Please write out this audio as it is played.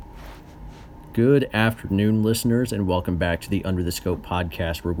Good afternoon, listeners, and welcome back to the Under the Scope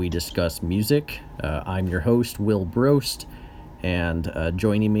podcast where we discuss music. I'm your host, Will Brost, and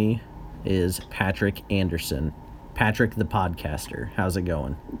joining me is Patrick Anderson. Patrick the podcaster. How's it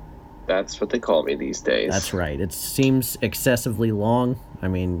going? That's what they call me these days. That's right. It seems excessively long. I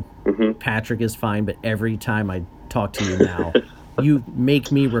mean, Patrick is fine, but every time I talk to you now, you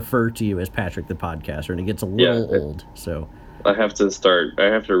make me refer to you as Patrick the podcaster, and it gets a little old. So I have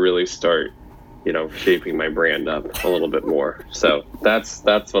to really start, shaping my brand up a little bit more. So that's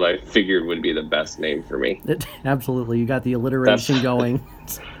what I figured would be the best name for me. Absolutely. You got the alliteration going.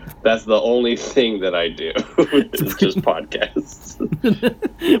 That's the only thing that I do. It's just podcasts.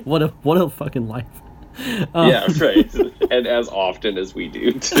 What a fucking life. Yeah, right. And as often as we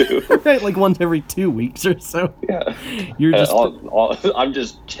do too. Right, like once every 2 weeks or so. Yeah. You're just I'm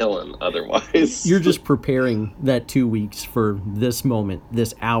just chilling otherwise. You're just preparing that 2 weeks for this moment,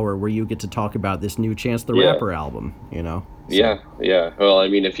 this hour where you get to talk about this new Chance the Rapper album, So. Yeah. Well, I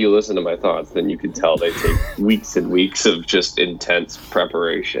mean, if you listen to my thoughts, then you can tell they take weeks and weeks of just intense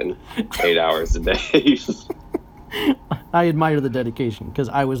preparation, 8 hours a day. I admire the dedication because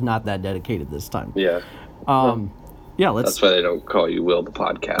I was not that dedicated this time. Yeah. That's why they don't call you Will the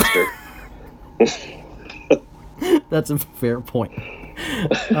podcaster. That's a fair point.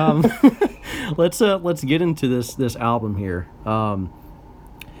 Let's get into this album here.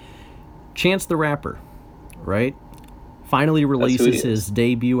 Chance the Rapper, right? Finally releases his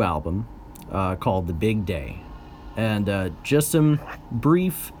debut album called The Big Day, and just some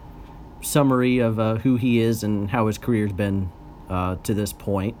brief summary of who he is and how his career's been to this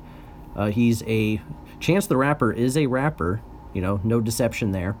point. Chance the Rapper is a rapper, no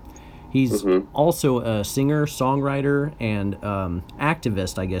deception there. He's also a singer, songwriter, and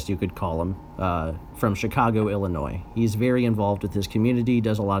activist, I guess you could call him, from Chicago, Illinois. He's very involved with his community,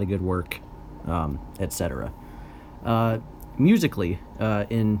 does a lot of good work, etc. Musically,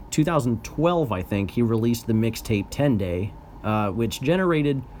 in 2012, I think, he released the mixtape 10 Day, which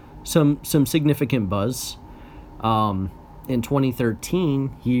generated some significant buzz. In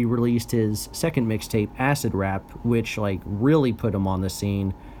 2013, he released his second mixtape, Acid Rap, which really put him on the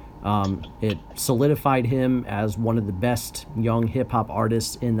scene. It solidified him as one of the best young hip-hop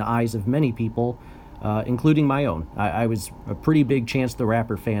artists in the eyes of many people, including my own. I was a pretty big Chance the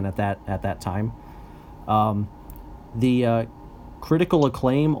Rapper fan at that time. The critical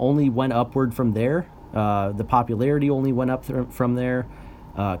acclaim only went upward from there. The popularity only went up from there.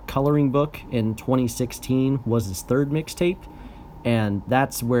 Coloring Book in 2016 was his third mixtape, and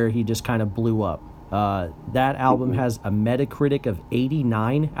that's where he just kind of blew up. That album has a Metacritic of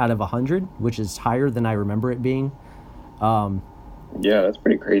 89 out of 100, which is higher than I remember it being. Yeah, that's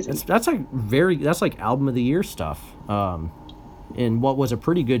pretty crazy. That's like album of the year stuff. In what was a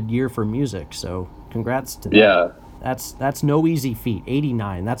pretty good year for music. So congrats to that. Yeah, that's no easy feat.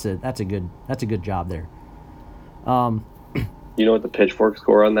 89. That's a good job there. You know what the Pitchfork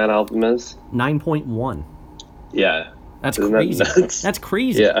score on that album is? 9.1. Yeah. That's Isn't crazy. that nuts? That's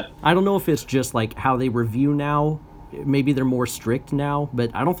crazy. Yeah. I don't know if it's just like how they review now. Maybe they're more strict now,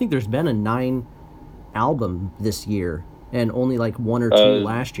 but I don't think there's been a 9 album this year and only like 1 or 2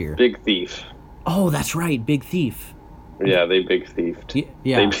 last year. Big Thief. Oh, that's right. Big Thief. Yeah, they big thiefed.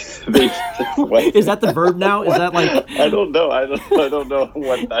 Yeah. What? Is that the verb now? Is that like... I don't know. I don't know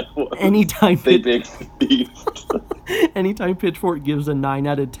what that was. Anytime they big thiefed. Anytime Pitchfork gives a 9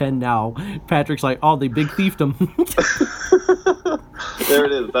 out of 10 now, Patrick's like, oh, they big thiefed him. There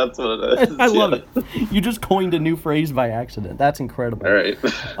it is. That's what it is. I love it. You just coined a new phrase by accident. That's incredible. All right.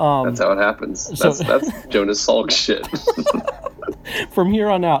 That's how it happens. That's Jonas Salk shit. From here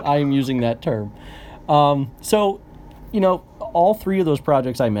on out, I am using that term. All 3 of those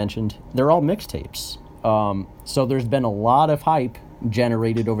projects I mentioned, they're all mixtapes. So there's been a lot of hype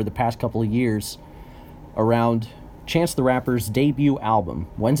generated over the past couple of years around Chance the Rapper's debut album.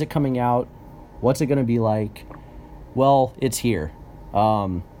 When's it coming out? What's it going to be like? Well, it's here.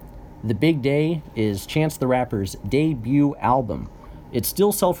 The Big Day is Chance the Rapper's debut album. It's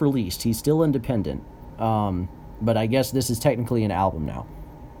still self-released. He's still independent. But I guess this is technically an album now.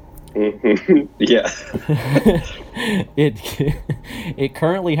 Yeah. It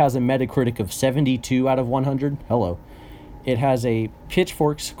currently has a Metacritic of 72 out of 100. Hello. It has a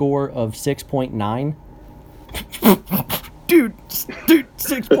Pitchfork score of 6.9. Dude,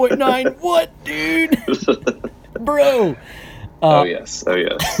 6.9. What, dude? Bro. Oh yes.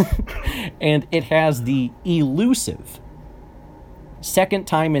 And it has the elusive second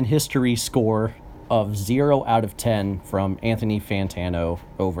time in history score of 0 out of 10 from Anthony Fantano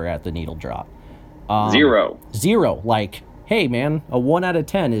over at the Needle Drop. 0. Zero, like hey man, a 1 out of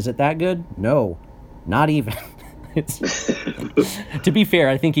 10, is it that good? No, not even. It's, to be fair,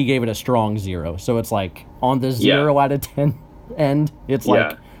 I think he gave it a strong 0. So it's like on the 0 out of 10 end, it's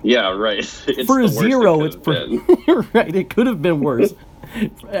like, yeah, right. It's for a the worst 0, it it's could've been. right. It could have been worse.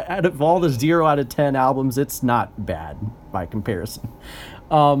 Out of all the 0 out of 10 albums, it's not bad by comparison.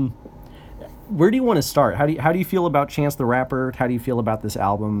 Where do you want to start? How do you feel about Chance the Rapper? How do you feel about this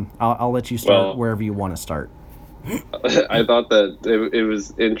album? I'll let you start wherever you want to start. I thought that it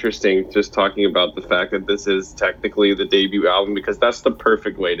was interesting just talking about the fact that this is technically the debut album, because that's the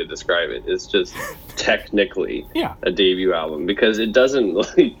perfect way to describe it. It's just technically a debut album, because it doesn't,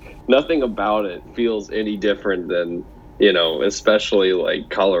 like, nothing about it feels any different than, you know, especially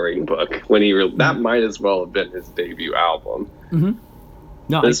like Coloring Book, when that might as well have been his debut album. Mm-hmm.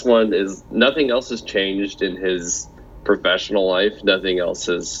 No, this one is, nothing else has changed in his professional life. Nothing else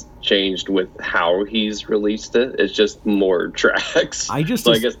has changed with how he's released it. It's just more tracks. I guess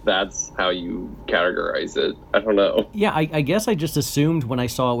that's how you categorize it. I don't know. Yeah, I guess I just assumed when I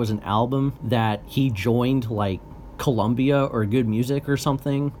saw it was an album that he joined like Columbia or Good Music or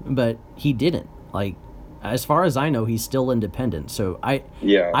something, but he didn't. Like, as far as I know, he's still independent. So I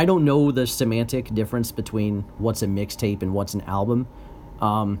don't know the semantic difference between what's a mixtape and what's an album.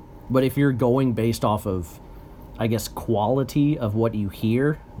 But if you're going based off of, I guess, quality of what you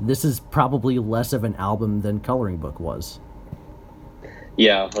hear, this is probably less of an album than Coloring Book was.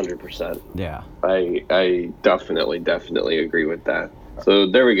 Yeah, 100%. Yeah. I definitely agree with that. So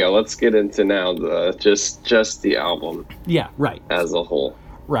there we go. Let's get into now the just the album. Yeah, right. As a whole.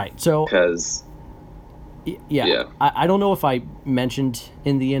 Right. So because yeah. I don't know if I mentioned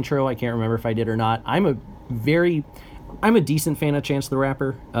in the intro, I can't remember if I did or not. I'm a decent fan of Chance the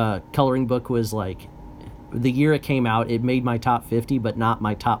Rapper. Coloring Book was like, the year it came out, it made my top 50, but not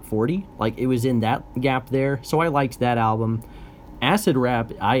my top 40. Like, it was in that gap there. So I liked that album. Acid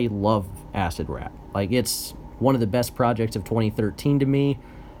Rap, I love Acid Rap. Like, it's one of the best projects of 2013 to me.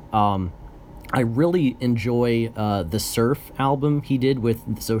 I really enjoy the Surf album he did with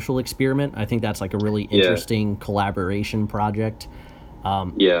The Social Experiment. I think that's like a really interesting collaboration project.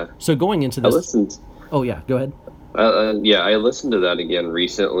 So going into this... Oh, yeah, go ahead. I listened to that again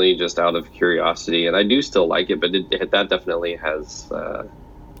recently just out of curiosity, and I do still like it, but that definitely has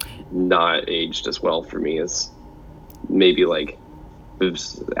not aged as well for me as maybe like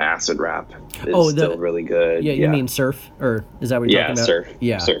Acid Rap is still really good. Yeah, you mean Surf? Or is that what you're talking about? Surf.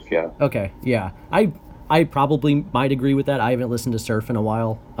 Yeah, Surf, yeah. Okay, yeah. I probably might agree with that. I haven't listened to Surf in a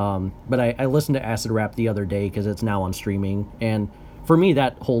while, but I listened to Acid Rap the other day because it's now on streaming, and for me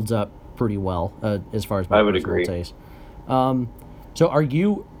that holds up pretty well as far as my personal taste. So are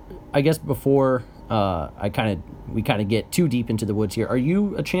you, I guess before we kind of get too deep into the woods here, are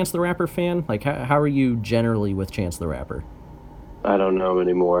you a Chance the Rapper fan? Like, how are you generally with Chance the Rapper? I don't know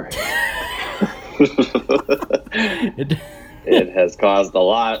anymore. It has caused a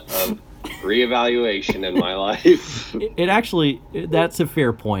lot of reevaluation in my life. It actually, that's a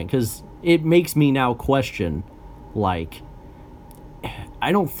fair point, because it makes me now question, like,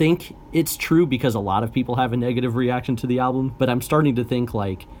 I don't think it's true because a lot of people have a negative reaction to the album, but I'm starting to think,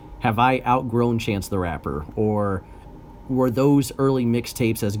 like, have I outgrown Chance the Rapper? Or were those early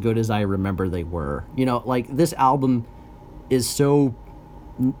mixtapes as good as I remember they were? You know, like, this album is so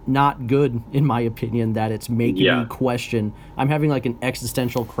not good, in my opinion, that it's making me question. I'm having, like, an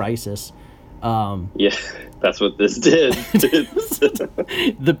existential crisis. That's what this did.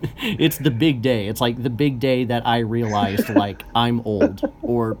 It's the big day. It's like the big day that I realized, like, I'm old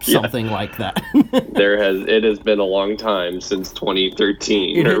or something like that. It has been a long time since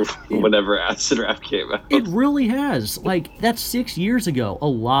 2013 or whenever Acid Rap came out. It really has. Like, that's 6 years ago. A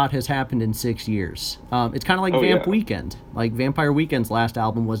lot has happened in 6 years. It's kind of like Vamp Weekend. Like, Vampire Weekend's last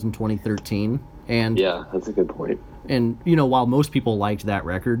album was in 2013. And yeah, that's a good point. And, you know, while most people liked that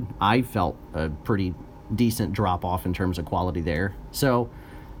record, I felt a pretty decent drop-off in terms of quality there. So,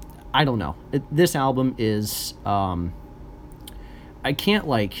 I don't know. This album is... I can't,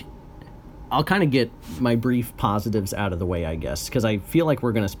 like... I'll kind of get my brief positives out of the way, I guess, because I feel like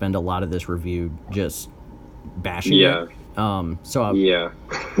we're going to spend a lot of this review just bashing it. And,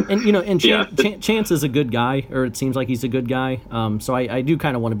 you know, and Chance is a good guy, or it seems like he's a good guy. So I do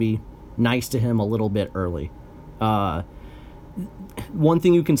kind of want to be nice to him a little bit early. One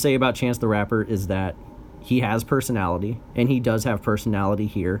thing you can say about Chance the Rapper is that he has personality, and he does have personality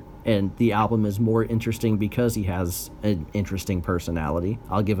here, and the album is more interesting because he has an interesting personality.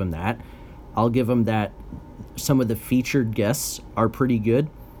 I'll give him that. I'll give him that some of the featured guests are pretty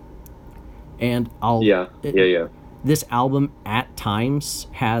good, and this album at times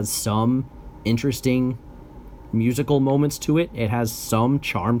has some interesting musical moments to it. It has some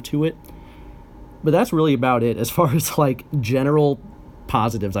charm to it. But that's really about it as far as like general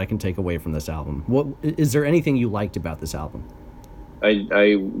positives I can take away from this album. What is there anything you liked about this album?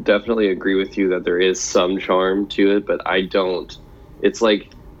 I definitely agree with you that there is some charm to it, but I don't. It's like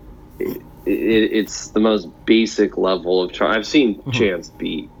it's the most basic level of charm. I've seen Chance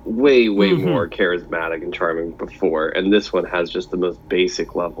be way more charismatic and charming before, and this one has just the most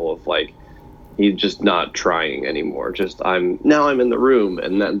basic level of like he's just not trying anymore. Just I'm in the room,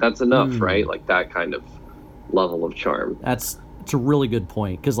 and that's enough, right? Like that kind of level of charm. It's a really good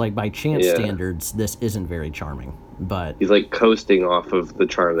point because like by Chance standards, this isn't very charming, but he's like coasting off of the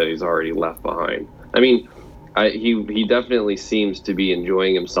charm that he's already left behind. I mean, he definitely seems to be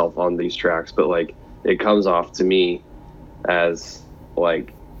enjoying himself on these tracks, but like it comes off to me as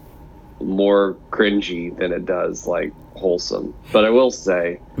like more cringy than it does like wholesome. But I will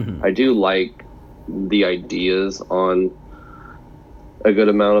say I do like the ideas on a good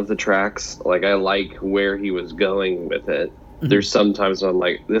amount of the tracks. Like I like where he was going with it. There's sometimes I'm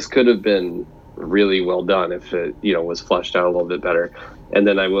like, this could have been really well done if it, was fleshed out a little bit better. And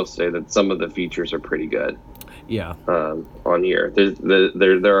then I will say that some of the features are pretty good. Yeah. On here,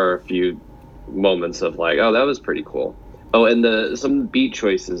 there are a few moments of like, oh, that was pretty cool. Oh, and some beat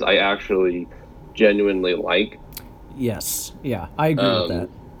choices I actually genuinely like. Yes. Yeah, I agree with that.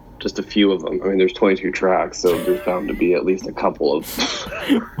 Just a few of them. I mean, there's 22 tracks, so there's bound to be at least a couple of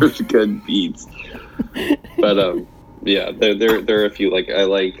good beats. But yeah, there are a few. Like I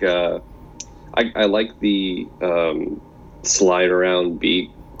like the slide around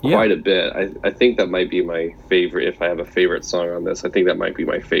beat quite a bit. I think that might be my favorite. If I have a favorite song on this, I think that might be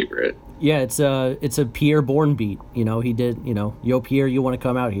my favorite. Yeah, it's a Pierre Bourne beat. He did. Yo Pierre, you want to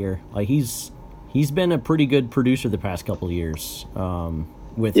come out here? Like he's been a pretty good producer the past couple of years.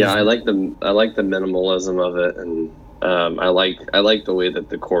 I like the minimalism of it, and I like the way that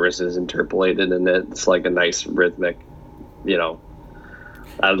the chorus is interpolated in it. It's like a nice rhythmic,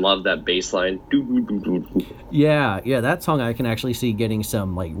 I love that bass line. Yeah, that song I can actually see getting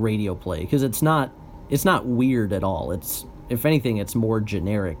some like radio play because it's not weird at all. It's, if anything, it's more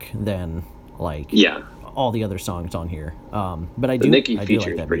generic than like all the other songs on here. But the Nikki like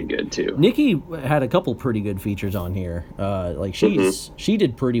feature that is pretty beat. good too. Nikki had a couple pretty good features on here. Like she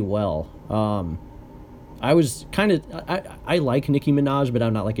did pretty well. I was kind of I like Nicki Minaj, but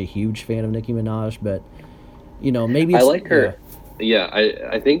I'm not like a huge fan of Nicki Minaj. But maybe I like her. Yeah,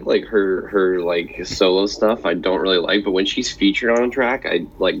 I think like her like solo stuff I don't really like, but when she's featured on a track, I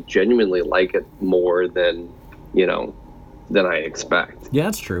like genuinely like it more than than I expect. Yeah,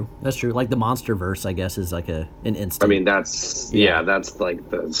 that's true. Like the Monster verse, I guess, is like an instant. I mean, that's that's like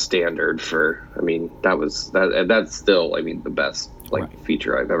the standard for. I mean, that's still the best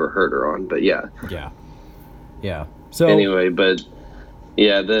feature I've ever heard her on. But yeah. So anyway, but.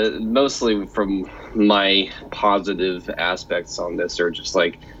 Yeah, mostly from my positive aspects on this are just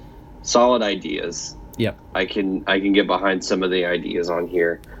like solid ideas. I can get behind some of the ideas on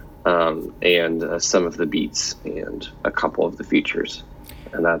here, and some of the beats and a couple of the features,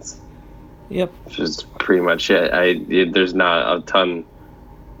 and that's just pretty much it. There's not a ton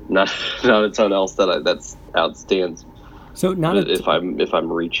else that's outstands. So if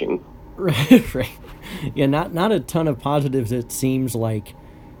I'm reaching. Right. Yeah, not a ton of positives, it seems like,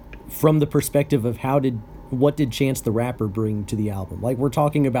 from the perspective of what did Chance the Rapper bring to the album. Like, we're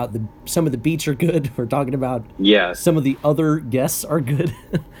talking about some of the beats are good. We're talking about some of the other guests are good.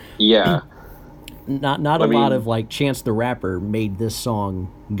 Yeah. Not a lot of like Chance the Rapper made this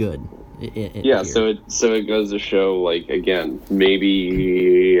song good. Here. So it goes to show, like, again,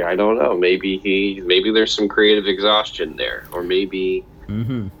 maybe I don't know, maybe there's some creative exhaustion there, or maybe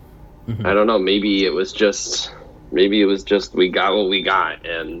I don't know, maybe it was just we got what we got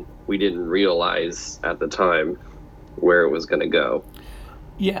and we didn't realize at the time where it was going to go.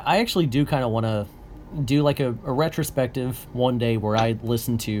 Yeah, I actually do kind of want to do like a retrospective one day where I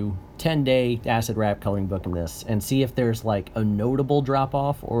listen to 10-day acid rap coloring book in this and see if there's like a notable drop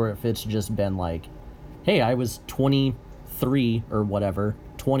off, or if it's just been like, hey, I was 23 or whatever,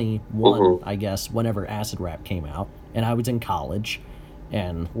 21, I guess, whenever acid rap came out, and I was in college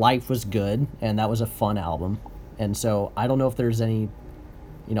and life was good and that was a fun album. And so I don't know if there's any,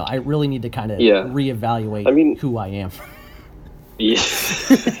 I really need to kind of reevaluate who I am. Yeah.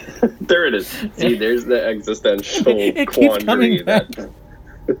 There it is. See, there's the existential quandary that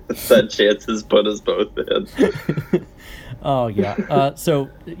Chance has put us both in. Oh, yeah. So,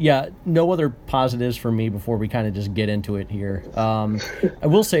 yeah, no other positives for me before we kind of just get into it here. I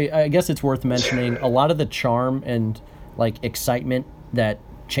will say, I guess it's worth mentioning, a lot of the charm and, like, excitement that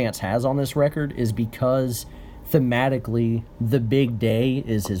Chance has on this record is because thematically the big day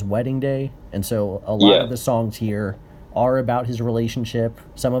is his wedding day, and so a lot of the songs here are about his relationship.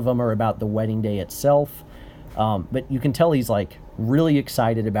 Some of them are about the wedding day itself, but you can tell he's like really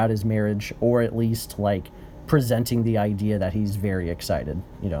excited about his marriage, or at least like presenting the idea that he's very excited,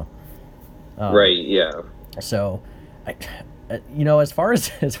 you know. Right, yeah. So, you know, as far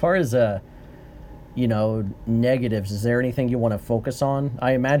as you know, negatives, is there anything you want to focus on?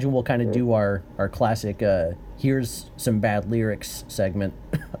 I imagine we'll kind of do our classic here's some bad lyrics segment.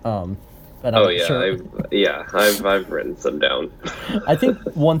 But oh yeah, sure. I've written some down. I think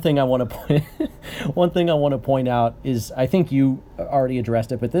one thing I want to point out is, I think you already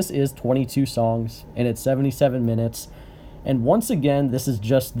addressed it, but this is 22 songs and it's 77 minutes. And once again, this is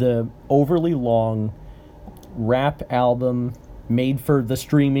just the overly long rap album made for the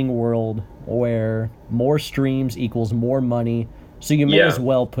streaming world, where more streams equals more money. So you may as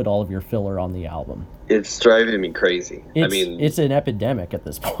well put all of your filler on the album. It's driving me crazy. It's an epidemic at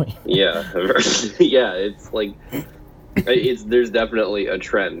this point. Yeah. Yeah, it's like, there's definitely a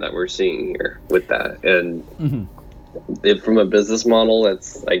trend that we're seeing here with that. And from a business model,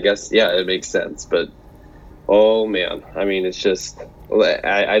 I guess, it makes sense. But, oh man, I mean, it's just,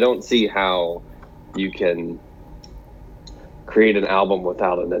 I don't see how you can create an album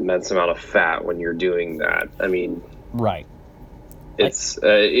without an immense amount of fat when you're doing that. I mean, right. It's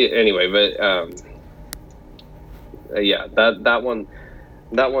anyway, but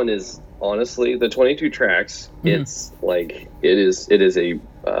that one is honestly, the 22 tracks. It's like it is a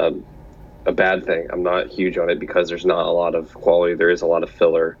bad thing. I'm not huge on it because there's not a lot of quality. There is a lot of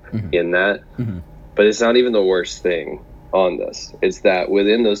filler in that, but it's not even the worst thing on this. It's that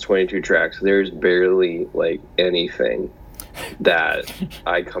within those 22 tracks, there's barely like anything that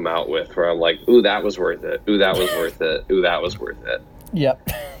I come out with where I'm like, ooh, that was worth it. Ooh, that was worth it. Ooh, that was worth it. Yep.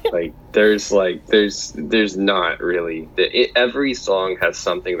 there's not really. Every song has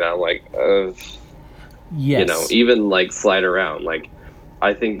something that I'm like, yes. You know, even like Slide Around. Like,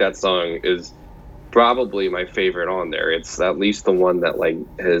 I think that song is probably my favorite on there. It's at least the one that like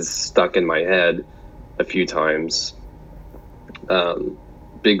has stuck in my head a few times.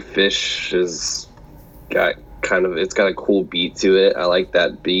 Big Fish has got it's got a cool beat to it. I like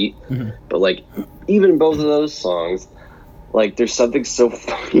that beat. But like, even both of those songs, like, there's something so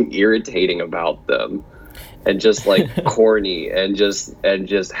fucking irritating about them, and just like corny and just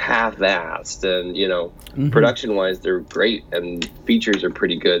half-assed, and you know, production wise they're great and features are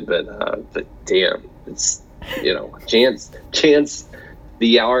pretty good, but damn, it's, you know, Chance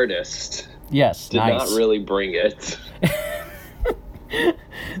the artist, did not really bring it.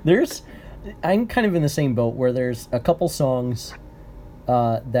 I'm kind of in the same boat where there's a couple songs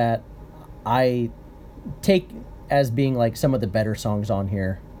that I take as being like some of the better songs on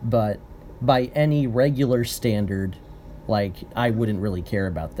here, but by any regular standard, like, I wouldn't really care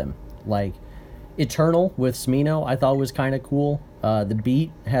about them. Like Eternal with Smino, I thought was kind of cool. The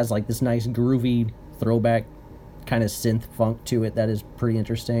beat has like this nice groovy throwback kind of synth funk to it that is pretty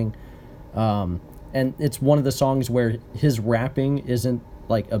interesting. And it's one of the songs where his rapping isn't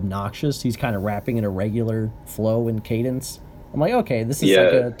like obnoxious. He's kind of rapping in a regular flow and cadence. I'm like, okay, this is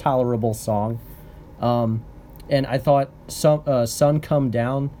like a tolerable song. And I thought Sun Come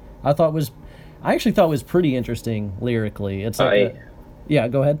Down, I actually thought was pretty interesting lyrically. It's like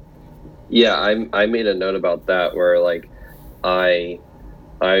go ahead. Yeah, I made a note about that where like I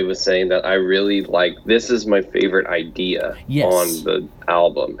was saying that I really like, this is my favorite idea on the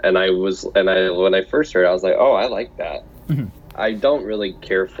album. And when I first heard it, I was like, oh, I like that. I don't really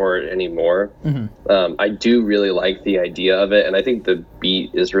care for it anymore. I do really like the idea of it, and I think the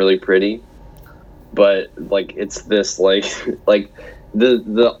beat is really pretty. But like, it's this like like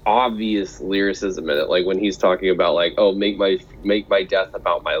the obvious lyricism in it, like when he's talking about like, oh, make my death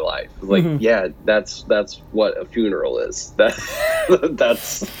about my life. Like, yeah, that's what a funeral is. That's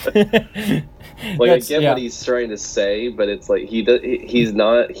like, I get what he's trying to say, but it's like he's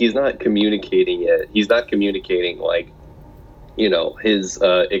not communicating it. He's not communicating like, you know, his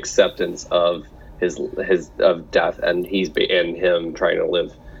acceptance of his of death, and him trying to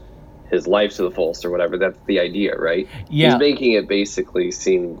live his life to the fullest or whatever. That's the idea, right? Yeah. He's making it basically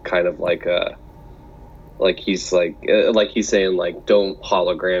seem kind of like he's saying like, don't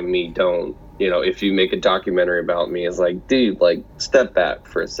hologram me, don't, you know, if you make a documentary about me, it's like, dude, like, step back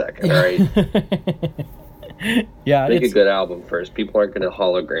for a second, right? Yeah, make a good album first. People aren't going to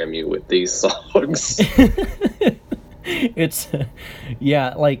hologram you with these songs. It's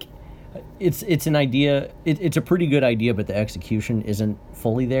like, it's an idea. It's a pretty good idea, but the execution isn't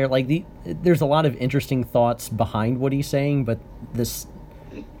fully there. Like, there's a lot of interesting thoughts behind what he's saying, but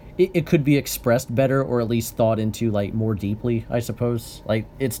it could be expressed better, or at least thought into like more deeply, I suppose. Like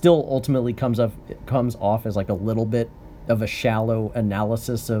it still ultimately comes off as like a little bit of a shallow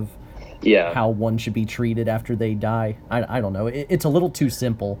analysis of how one should be treated after they die. I don't know. It's a little too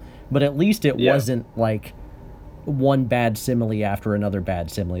simple, but at least it wasn't like one bad simile after another bad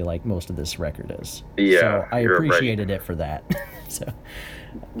simile like most of this record is. Yeah, so I appreciated it for that. So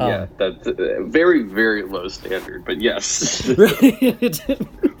yeah, that's a very, very low standard, but yes.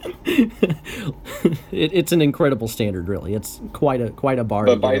 It's an incredible standard, really. It's quite a bar.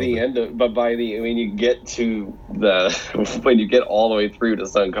 But when you get to when you get all the way through to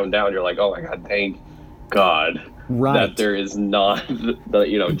Sun Come Down, you're like, oh my God, thank God that there is not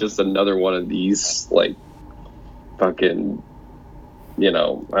just another one of these like fucking, I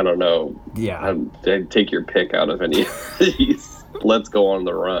don't know. Yeah. Take your pick out of any of these. Let's Go on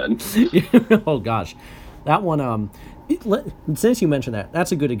the Run. Oh gosh, that one. Since you mentioned that,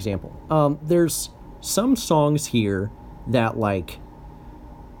 that's a good example. There's some songs here that like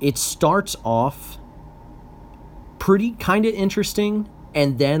it starts off pretty kind of interesting,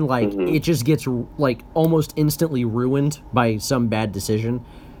 and then like it just gets like almost instantly ruined by some bad decision.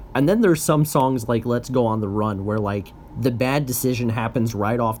 And then there's some songs like Let's Go on the Run where like the bad decision happens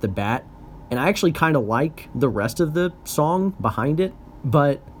right off the bat. And I actually kind of like the rest of the song behind it,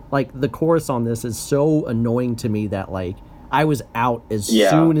 but like the chorus on this is so annoying to me that like I was out as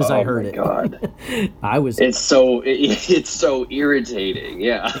soon as I heard it. God. It's so irritating.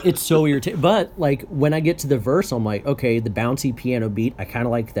 Yeah. It's so irritating. But like when I get to the verse, I'm like, okay, the bouncy piano beat, I kind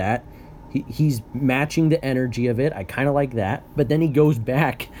of like that. He's matching the energy of it. I kind of like that. But then he goes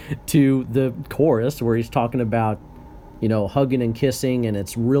back to the chorus where he's talking about, hugging and kissing, and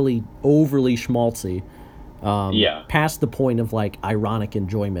it's really overly schmaltzy. Past the point of like ironic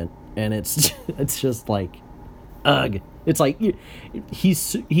enjoyment, and it's just like, ugh. It's like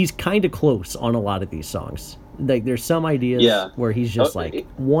he's kind of close on a lot of these songs. Like there's some ideas where he's just like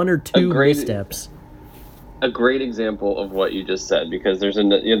one or two missteps. A great example of what you just said, because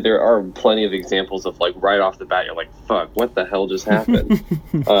there are plenty of examples of like right off the bat you're like, fuck, what the hell just happened?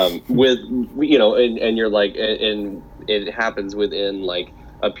 And you're like, and it happens within like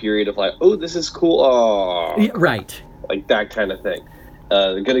a period of like, oh, this is cool. Oh, right. Like that kind of thing.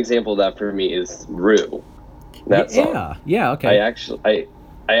 A good example of that for me is Rue. That song. Yeah. Okay.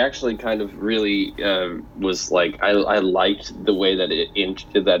 I actually kind of really was like, I liked the way that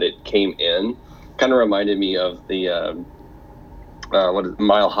it came in. Kind of reminded me of the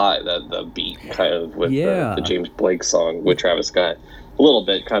Mile High, the beat kind of with the James Blake song with Travis Scott, a little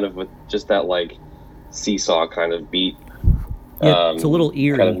bit kind of with just that like seesaw kind of beat. It's a little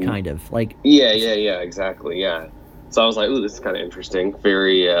eerie kind of like. Yeah, exactly. Yeah. So I was like, ooh, this is kind of interesting.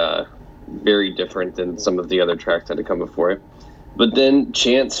 Very, very different than some of the other tracks that had come before it. But then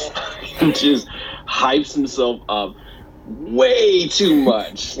Chance just hypes himself up way too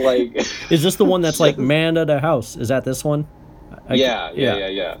much. Like, is this the one that's like man of the house? Is that this one? Yeah.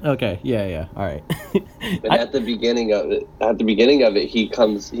 Okay, yeah. All right. But at the beginning of it, he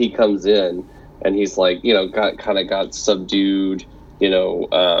comes in and he's like, got subdued,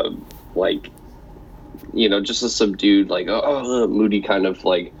 just a subdued, like moody kind of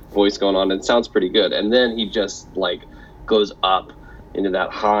like voice going on. It sounds pretty good, and then he just like goes up into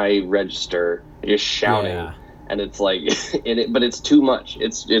that high register, just shouting, and it's like, but it's too much.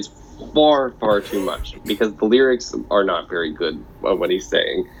 It's far too much, because the lyrics are not very good on what he's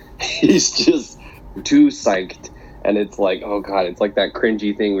saying. He's just too psyched, and it's like, oh god, it's like that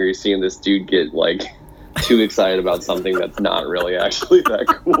cringy thing where you're seeing this dude get like too excited about something that's not really actually that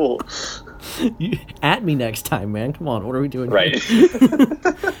cool. At me next time, man. Come on, what are we doing? Right.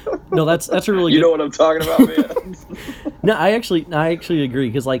 No, that's a really. You know what I'm talking about, man. No, I actually agree,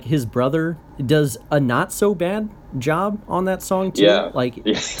 because like his brother does a not so bad job on that song too. Yeah, like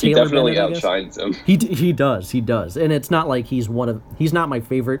he Taylor definitely Bennett, outshines him. He does, and it's not like he's not my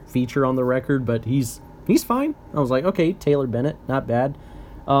favorite feature on the record, but he's fine. I was like, okay, Taylor Bennett, not bad.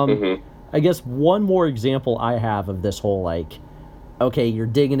 I guess one more example I have of this whole like, okay, you're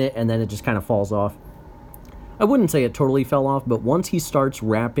digging it, and then it just kind of falls off. I wouldn't say it totally fell off, but once he starts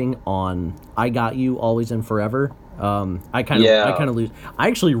rapping on "I Got You, Always and Forever," I kind of lose. I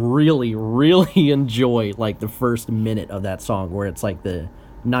actually really, really enjoy like the first minute of that song, where it's like the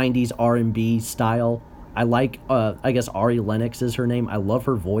 '90s R&B style. I like, I guess Ari Lennox is her name. I love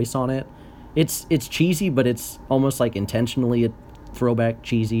her voice on it. It's cheesy, but it's almost like intentionally a throwback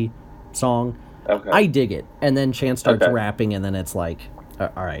cheesy song. Okay. I dig it. And then Chance starts rapping, and then it's like,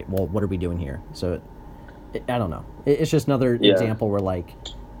 all right, well, what are we doing here? So, I don't know. It's just another example where, like,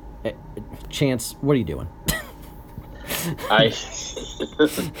 Chance, what are you doing? I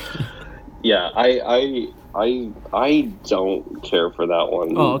yeah, I don't care for that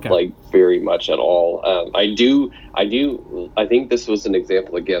one like very much at all. I think this was an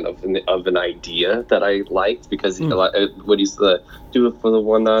example again of an idea that I liked because what he's do it for the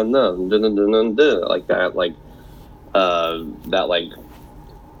one I know, like that,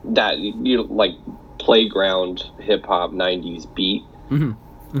 that you know, like playground hip hop 90s beat.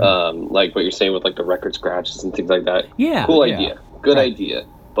 Like what you're saying with like the record scratches and things like that. Yeah, cool idea, good idea,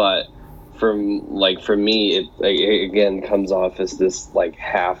 but for me, it again comes off as this like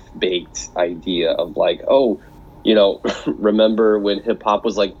half-baked idea of like, oh, you know, remember when hip hop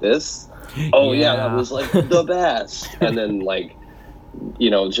was like this? Oh yeah, that was like the best. And then like,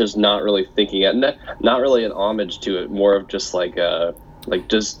 you know, just not really thinking it, not really an homage to it, more of just like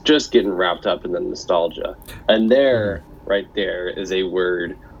just getting wrapped up in the nostalgia. And right there is a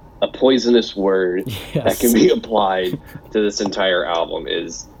word, a poisonous word that can be applied to this entire album,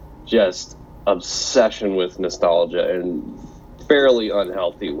 is just obsession with nostalgia in fairly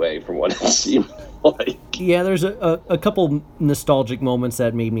unhealthy way from what it seemed like. Yeah, there's a couple nostalgic moments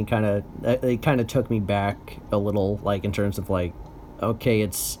that made me they kind of took me back a little, like in terms of like, okay,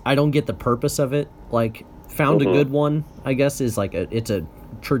 I don't get the purpose of it. Like Found a Good One, I guess, is like it's a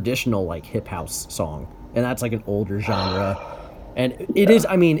traditional like hip house song, and that's like an older genre. And it is,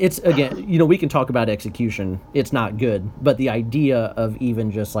 I mean, it's, again, you know, we can talk about execution. It's not good. But the idea of even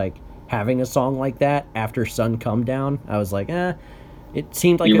just, like, having a song like that after Sun Come Down, I was like, it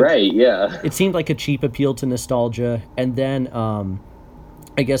seemed like... You're right, yeah. It seemed like a cheap appeal to nostalgia. And then,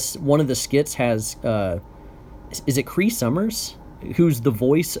 I guess one of the skits has, is it Cree Summers? Who's the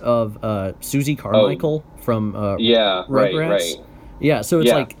voice of Susie Carmichael from Rugrats? Right. Yeah, so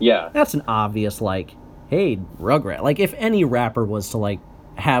it's that's an obvious, like... Hey, Rugrat. Like, if any rapper was to, like,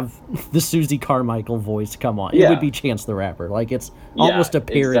 have the Susie Carmichael voice come on, it would be Chance the Rapper. Like, it's almost a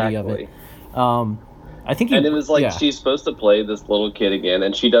parody of it. I think and it was like, she's supposed to play this little kid again,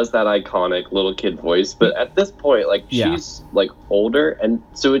 and she does that iconic little kid voice, but at this point, like, she's, like, older, and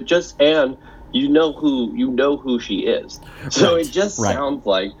so it just, and you know who she is. So it just sounds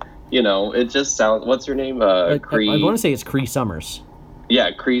like, you know, it just sounds, what's her name? Cree. I want to say it's Cree Summers.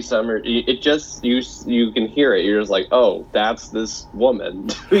 Yeah, Cree Summer. It just you can hear it. You're just like, oh, that's this woman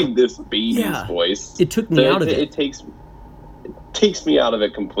doing this baby's voice. It took me out of it. It takes me out of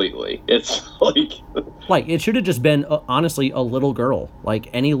it completely. It's like it should have just been honestly a little girl, like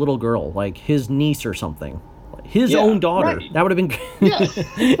any little girl, like his niece or something, his own daughter. Right. That would have been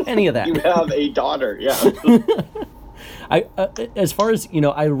any of that. You have a daughter, yeah. As far as you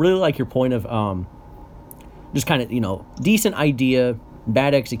know, I really like your point of just kind of, you know, decent idea.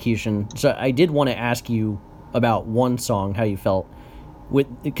 Bad execution. So I did want to ask you about one song, how you felt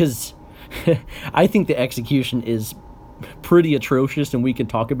because I think the execution is pretty atrocious, and we could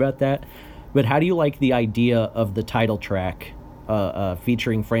talk about that. But how do you like the idea of the title track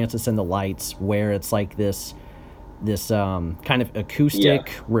featuring Francis and the Lights, where it's like this kind of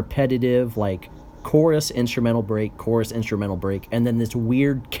acoustic, repetitive, like chorus instrumental break, and then this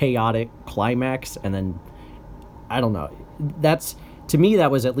weird chaotic climax, and then I don't know. To me,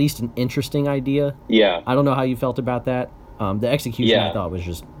 that was at least an interesting idea. Yeah. I don't know how you felt about that. The execution I thought was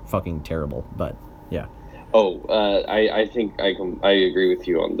just fucking terrible, but yeah. Oh, I think I agree with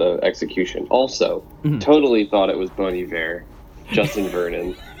you on the execution. Also, totally thought it was Bon Iver, Justin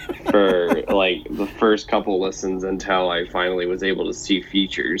Vernon, for like the first couple listens until I finally was able to see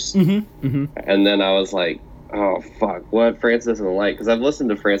features. And then I was like, oh fuck, what Francis and the Light? Because I've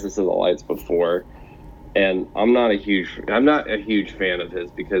listened to Francis and the Lights before. And I'm not a huge fan of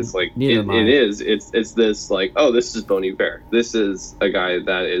his because like it's this like, oh, this is Bon Iver. This is a guy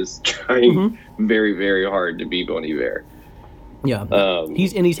that is trying very, very hard to be Bon Iver. Yeah,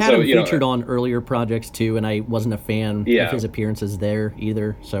 he's had him featured on earlier projects too, and I wasn't a fan of his appearances there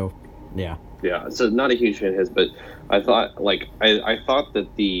either. So yeah, so not a huge fan of his, but I thought like I thought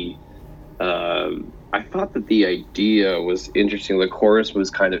that the idea was interesting. The chorus was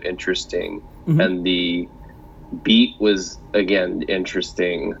kind of interesting. And the beat was again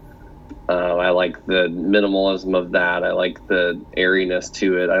interesting. I like the minimalism of that. I like the airiness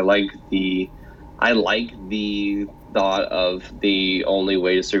to it. I like the thought of the only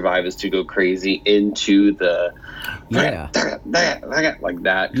way to survive is to go crazy into the like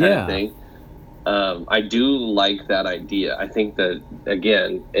that kind of thing. I do like that idea. I think that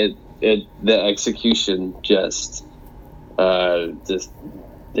again, the execution just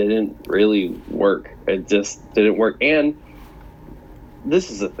didn't really work. It just didn't work. And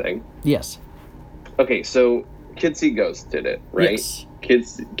this is the thing. Yes. Okay, so Kids See Ghosts did it, right? Yes.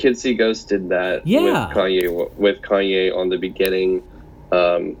 Kids See Ghosts did that with Kanye on the beginning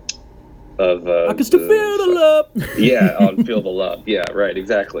of I can still feel the love. Yeah, on Feel the Love. Yeah, right,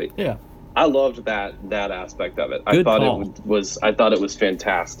 exactly. Yeah. I loved that aspect of it. Good I thought call. it was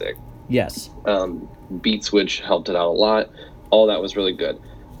fantastic. Yes. Beat Switch helped it out a lot. All that was really good.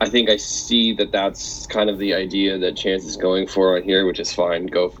 I think I see that's kind of the idea that Chance is going for on here, which is fine.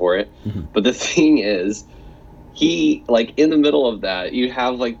 Go for it. Mm-hmm. But the thing is, he, like, in the middle of that, you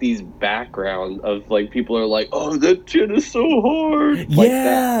have, like, these background of, like, people are like, oh, that shit is so hard.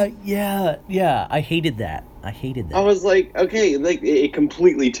 Yeah. I hated that. I was like, okay, like, it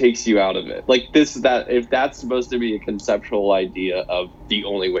completely takes you out of it. Like, if that's supposed to be a conceptual idea of the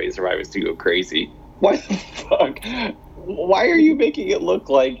only way survivors to go crazy, why the fuck? Why are you making it look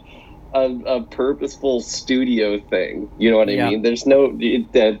like a purposeful studio thing? You know what I mean? There's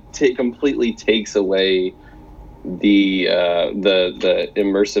that completely takes away the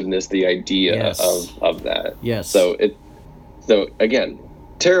immersiveness, the idea of that. Yes. So again,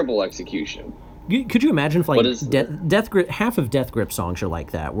 terrible execution. Could you imagine if, like, Death Grip, half of Death Grip songs are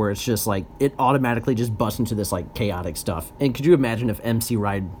like that, where it's just like it automatically just busts into this, like, chaotic stuff? And could you imagine if MC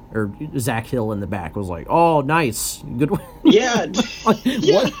Ride or Zach Hill in the back was like, "Oh, nice, good." Yeah.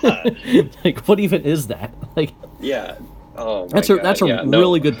 What? Like, what even is that? Like, yeah. Oh, that's a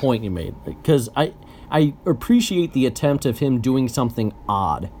really good point you made, because I appreciate the attempt of him doing something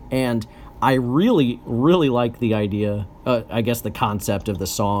odd, and I really, really like the idea, I guess the concept of the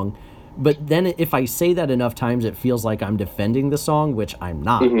song. But then if I say that enough times, it feels like I'm defending the song, which I'm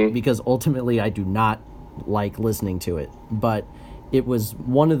not, because ultimately I do not like listening to it. But it was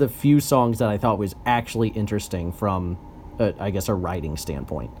one of the few songs that I thought was actually interesting from, I guess, a writing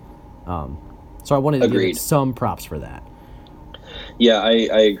standpoint. So I wanted to give it some props for that. Yeah,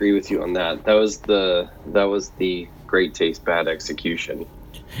 I agree with you on that. That was the great taste, bad execution.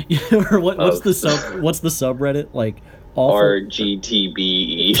 What's the subreddit, like?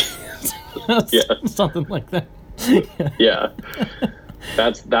 RGTBE. Yeah, something like that. Yeah,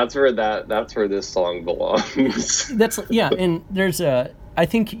 that's where this song belongs. And there's I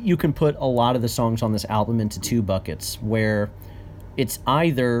think you can put a lot of the songs on this album into two buckets, where it's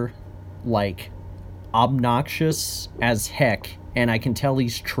either, like, obnoxious as heck, and I can tell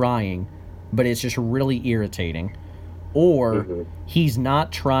he's trying, but it's just really irritating, or he's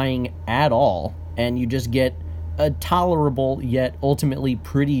not trying at all, and you just get a tolerable yet ultimately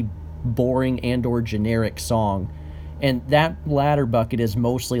pretty boring and or generic song. And that latter bucket is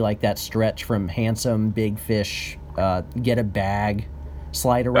mostly like that stretch from Handsome, Big Fish, Get a Bag,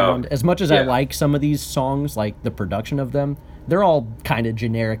 Slide Around. As much as I like some of these songs, like the production of them, they're all kind of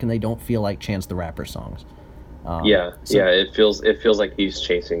generic and they don't feel like Chance the Rapper songs. It feels like he's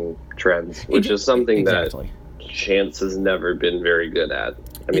chasing trends, which is something that Chance has never been very good at.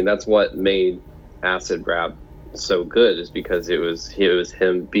 I mean, that's what made acid rap so good, is because it was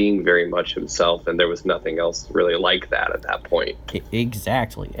him being very much himself, and there was nothing else really like that at that point.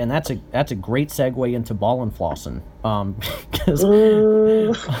 Exactly, and that's a great segue into Ballin' Flossin', because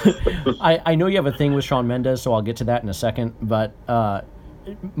I know you have a thing with Shawn Mendes, so I'll get to that in a second. But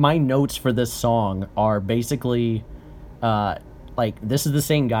my notes for this song are basically like, this is the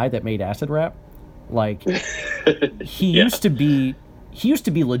same guy that made acid rap. Like, he used to be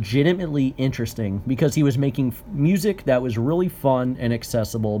legitimately interesting because he was making music that was really fun and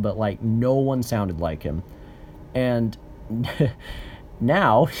accessible, but, like, no one sounded like him. And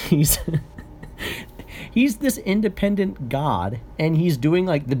now he's this independent god, and he's doing,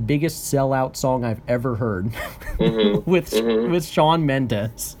 like, the biggest sellout song I've ever heard with Shawn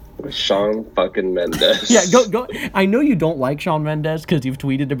Mendes. Shawn fucking Mendes. Yeah, go. I know you don't like Shawn Mendes because you've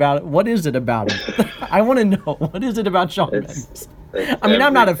tweeted about it. What is it about him? I want to know. What is it about Shawn Mendes? I mean, everything.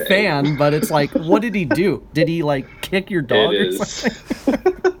 I'm not a fan, but it's like, what did he do? Did he, like, kick your dog or something?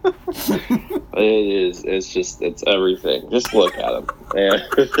 It is. It's everything. Just look at him. And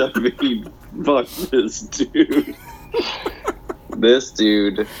I mean, fuck this dude. This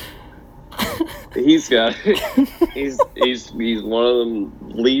dude. He's one of the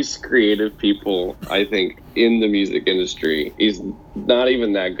least creative people, I think, in the music industry. He's not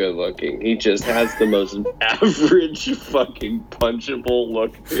even that good looking. He just has the most average fucking punchable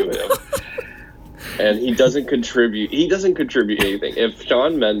look to him. And he doesn't contribute anything. If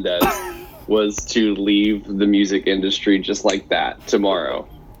Shawn Mendes was to leave the music industry just like that tomorrow,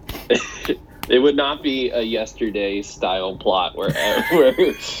 it would not be a Yesterday style plot where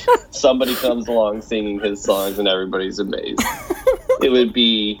somebody comes along singing his songs and everybody's amazed. It would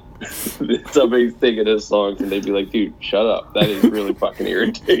be somebody singing his songs and they'd be like, dude, shut up. That is really fucking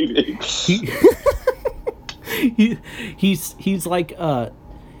irritating. he's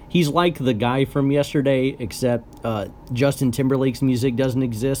like the guy from yesterday, except Justin Timberlake's music doesn't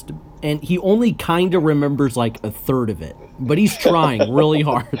exist, and he only kind of remembers like a third of it, but he's trying really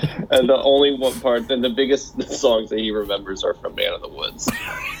hard. And the only one part, and the biggest songs that he remembers are from Man of the Woods.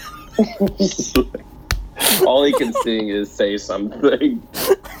 All he can sing is "Say Something."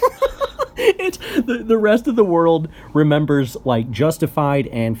 It's the rest of the world remembers like Justified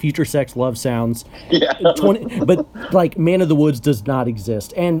and Future Sex Love Sounds. Yeah. But like Man of the Woods does not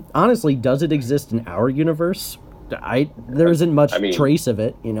exist. And honestly, does it exist in our universe? There isn't much trace of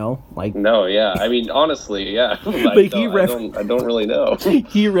it, you know. Like no, yeah. I mean, honestly, yeah. But I don't really know.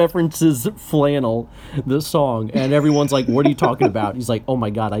 He references Flannel, the song, and everyone's like, "What are you talking about?" He's like, "Oh my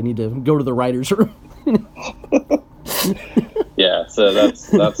god, I need to go to the writer's room." Yeah, so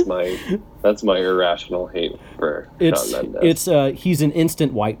that's my irrational hate for Shawn Mendes. He's an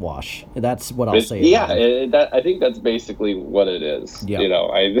instant whitewash. That's what I'll say. Yeah, I think that's basically what it is. Yeah. You know,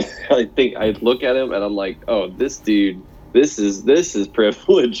 I think I look at him and I'm like, oh, this dude, this is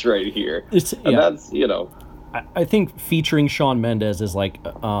privilege right here. That's, you know. I think featuring Shawn Mendes is like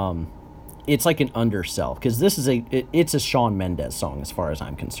it's like an undersell, because this is it's a Shawn Mendes song as far as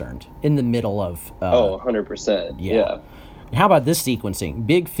I'm concerned. In the middle of 100%. Yeah. How about this sequencing?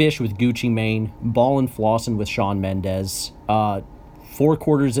 Big Fish with Gucci Mane, Ballin' Flossin' with Shawn Mendes, 4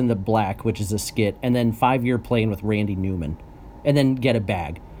 Quarters in the Black, which is a skit, and then 5 Year Plan with Randy Newman, and then Get a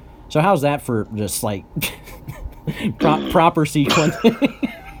Bag. So how's that for just like proper sequencing?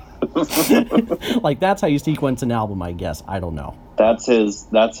 Like that's how you sequence an album, I guess. I don't know. That's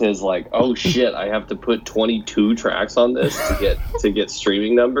his like, oh shit, I have to put 22 tracks on this to get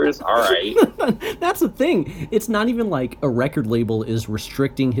streaming numbers. All right. That's the thing. It's not even like a record label is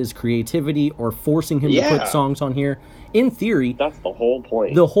restricting his creativity or forcing him to put songs on here. In theory, that's the whole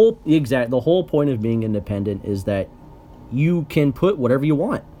point. The whole point of being independent is that you can put whatever you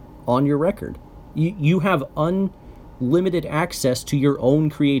want on your record. You have unlimited access to your own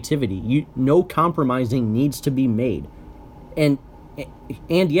creativity. No compromising needs to be made.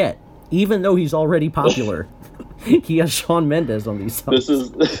 And yet, even though he's already popular, he has Shawn Mendes on these songs.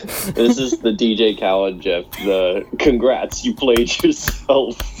 This is the DJ Khaled Jeff. The congrats, you played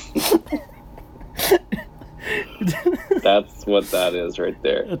yourself. That's what that is right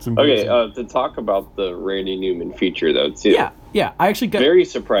there. That's amazing. Okay, to talk about the Randy Newman feature though too. Yeah. I actually got very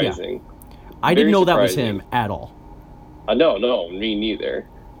surprising. Yeah. I didn't know that was him at all. No, me neither.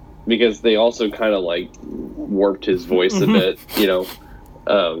 Because they also kind of like warped his voice a bit, you know,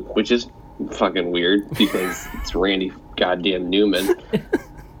 which is fucking weird because it's Randy goddamn Newman.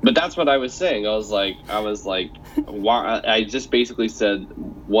 But that's what I was saying. I was like, why? I just basically said,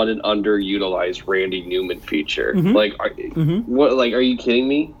 what an underutilized Randy Newman feature. Like, what? Like, are you kidding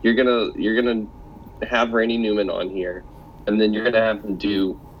me? You're gonna have Randy Newman on here, and then you're gonna have him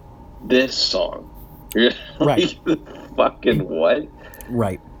do this song. Right. Fucking what?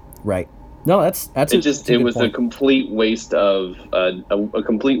 Right. No, that's it was point. A complete waste of a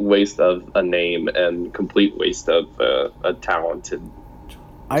complete waste of a name and complete waste of a talented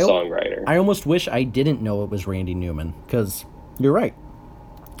songwriter. I almost wish I didn't know it was Randy Newman, because you're right.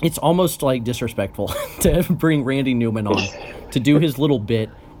 It's almost like disrespectful to bring Randy Newman on to do his little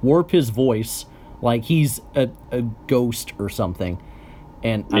bit, warp his voice like he's a ghost or something.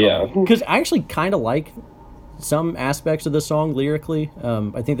 And I don't know, because I actually kind of like some aspects of the song lyrically.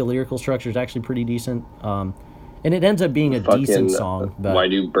 I think the lyrical structure is actually pretty decent, and it ends up being a decent song. But why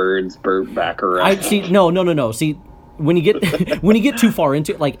do birds burp back around? No. See, when you get too far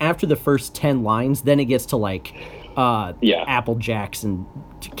into it, like after the first 10 lines, then it gets to like Apple Jacks and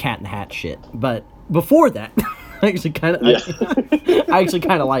Cat in the Hat shit. But before that, I actually kind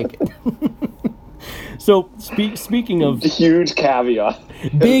of like it. So speaking of huge caveat,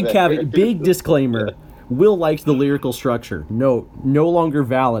 big disclaimer. Will likes the lyrical structure. No longer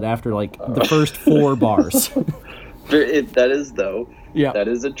valid after like the first 4 bars. That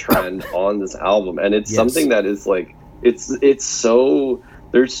is a trend on this album, and it's something that is like it's so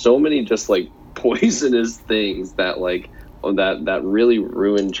there's so many just like poisonous things that like that really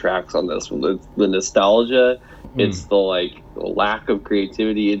ruin tracks on this one. The nostalgia, it's the like lack of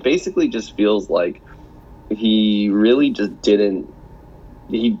creativity. It basically just feels like he really just didn't.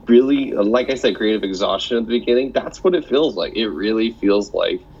 He really, like I said, creative exhaustion at the beginning. That's what it feels like. It really feels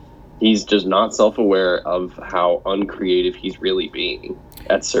like he's just not self-aware of how uncreative he's really being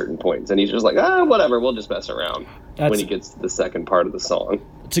at certain points. And he's just like, whatever, we'll just mess around when he gets to the second part of the song.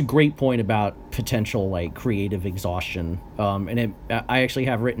 It's a great point about potential, like, creative exhaustion. I actually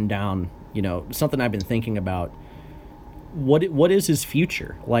have written down, you know, something I've been thinking about. what is his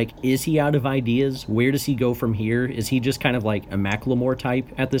future? Like, is he out of ideas? Where does he go from here? Is he just kind of like a Macklemore type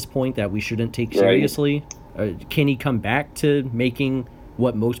at this point that we shouldn't take seriously? Can he come back to making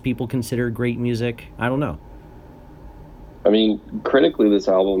what most people consider great music? I don't know. I mean, critically, this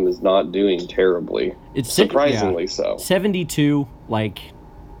album is not doing terribly. It's surprisingly so. 72, like,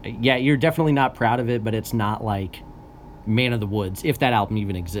 yeah, you're definitely not proud of it, but it's not like Man of the Woods, if that album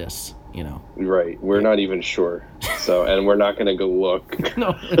even exists, you know. Right. We're not even sure. So, and we're not going to go look.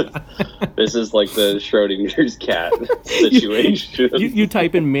 No. This is like the Schrodinger's cat situation. You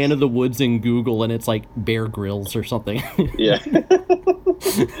type in Man of the Woods in Google and it's like Bear Grylls or something. Yeah.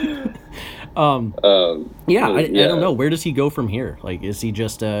 I don't know. Where does he go from here? Like, is he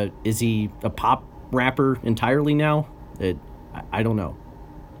just is he a pop rapper entirely now? I don't know.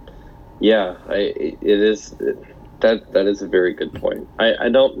 Yeah, that is a very good point. I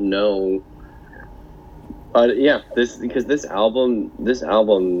don't know. This album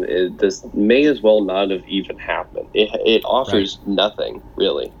may as well not have even happened. It offers nothing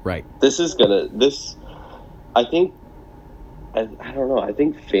really. Right. I think. I don't know. I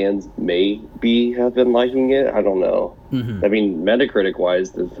think fans maybe have been liking it. I don't know. Mm-hmm. I mean,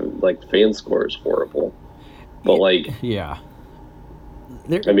 Metacritic-wise, the fan score is horrible. But yeah.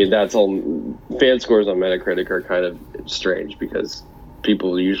 I mean, that's all. Fan scores on Metacritic are kind of strange because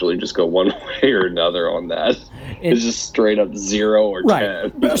people usually just go one way or another on that. It's just straight up 0 or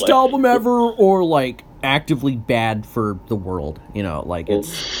 10. Best album ever, or like actively bad for the world. You know, like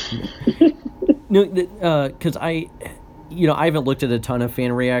it's because I haven't looked at a ton of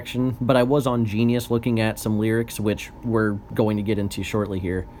fan reaction, but I was on Genius looking at some lyrics, which we're going to get into shortly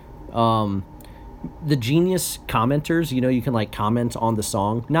here. The Genius commenters, you can like comment on the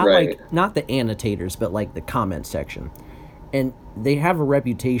song, not the annotators, but like the comment section. And they have a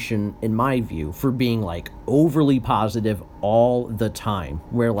reputation, in my view, for being like overly positive all the time,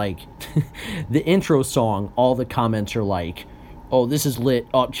 where like the intro song, all the comments are like, oh, this is lit.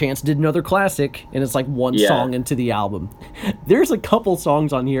 Oh, Chance did another classic. And it's like one song into the album. There's a couple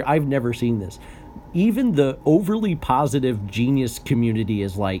songs on here. I've never seen this. Even the overly positive Genius community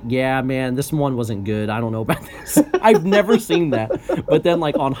is like, yeah, man, this one wasn't good. I don't know about this. I've never seen that. But then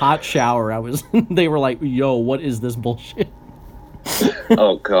like on Hot Shower, they were like, yo, what is this bullshit?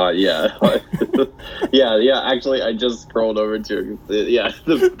 Oh God, yeah. yeah. Actually, I just scrolled over to it. Yeah,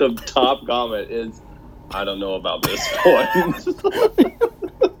 the top comment is, I don't know about this one.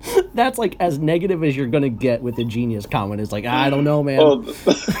 That's like as negative as you're gonna get with the Genius comment. It's like, I don't know, man. Oh,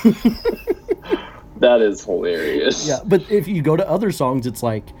 that is hilarious. Yeah, but if you go to other songs, it's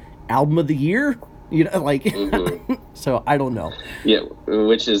like album of the year. Like, so I don't know. Yeah,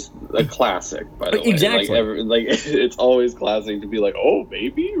 which is a classic, by the way. Exactly. It's always classic to be like, oh,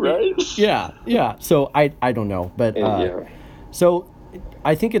 maybe, right? Yeah. So I don't know, but so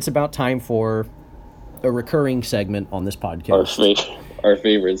I think it's about time for a recurring segment on this podcast. Our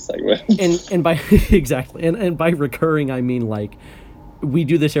favorite segment. And by exactly, and by recurring I mean like we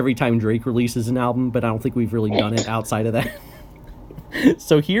do this every time Drake releases an album, but I don't think we've really done it outside of that.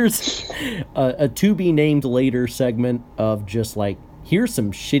 So here's a to be named later segment of just like, here's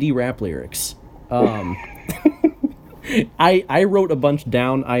some shitty rap lyrics. I wrote a bunch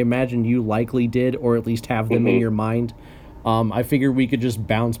down. I imagine you likely did, or at least have them in your mind. I figured we could just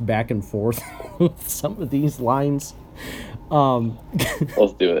bounce back and forth with some of these lines.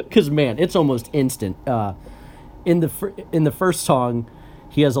 Let's do it. Because man, it's almost instant. In the first song,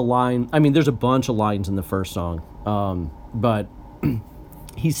 he has a line. I mean, there's a bunch of lines in the first song, but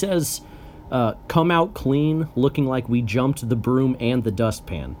he says, "Come out clean, looking like we jumped the broom and the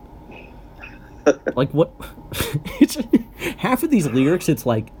dustpan." Like what? It's half of these lyrics. It's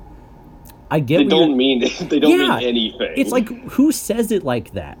like, I get they don't mean anything. It's like, who says it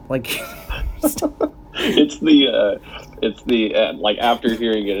like that? Like, it's the like after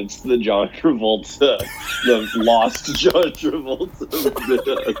hearing it, it's the John Travolta, the lost John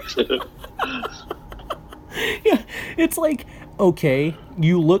Travolta. Yeah, it's like, okay,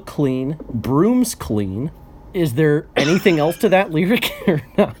 you look clean, broom's clean. Is there anything else to that lyric or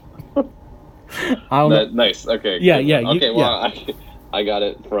not? I don't know. Nice. Okay. Yeah. Okay. Well, I got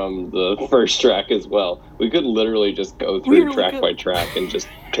it from the first track as well. We could literally just go through track by track and just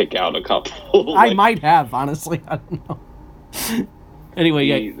pick out a couple. I might have, honestly. I don't know.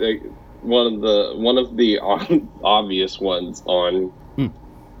 Anyway, one of the obvious ones on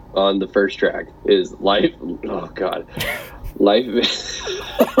the first track is life. Oh God, life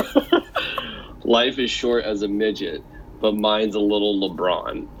is short as a midget, but mine's a little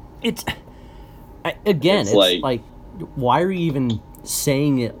LeBron. It's like, why are you even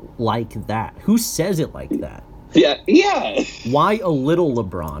saying it like that? Who says it like that? Yeah. Why a little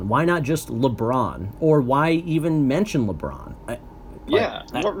LeBron? Why not just LeBron? Or why even mention LeBron?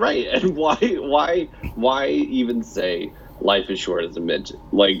 Right. And why even say life is short as a midget?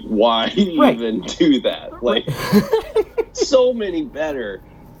 Like, why even do that? Like, so many better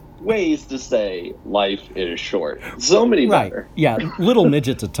ways to say life is short. So many better. Yeah, little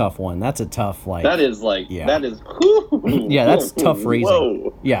midget's a tough one. That's a tough, like... That is yeah, that's tough phrasing.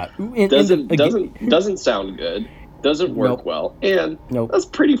 Whoa. Yeah. Doesn't sound good. Doesn't work well. And that's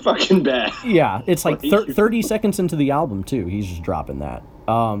pretty fucking bad. Yeah, it's like 30 seconds into the album, too. He's just dropping that.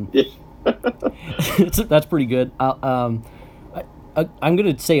 That's pretty good. I'm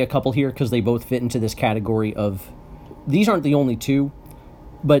going to say a couple here because they both fit into this category of... These aren't the only two.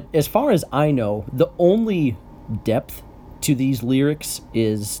 But as far as I know, the only depth to these lyrics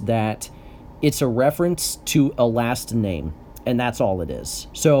is that it's a reference to a last name, and that's all it is.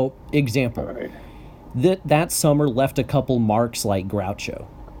 So, example, that summer left a couple marks like Groucho.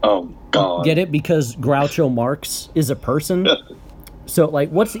 Oh, God. Get it? Because Groucho Marx is a person. So,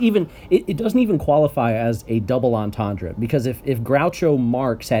 like, what's even... It doesn't even qualify as a double entendre, because if Groucho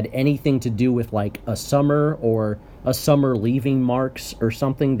Marx had anything to do with, like, a summer or... a summer leaving marks or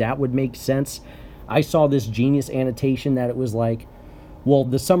something, that would make sense. I saw this genius annotation that it was like, well,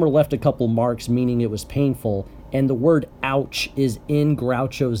 the summer left a couple marks, meaning it was painful, and the word ouch is in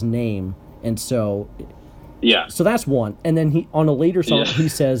Groucho's name, and so... Yeah. So that's one. And then he on a later song, he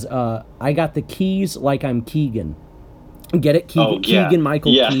says, I got the keys like I'm Keegan. Get it? Keegan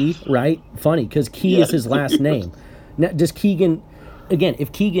Michael Key, right? Funny, because Key is his last name. Now, does Keegan... Again,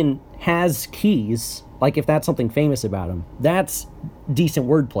 if Keegan has keys... Like, if that's something famous about him, that's decent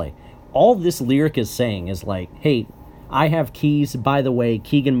wordplay. All this lyric is saying is like, hey, I have keys, by the way,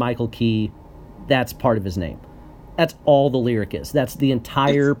 Keegan Michael Key, that's part of his name. That's all the lyric is. That's the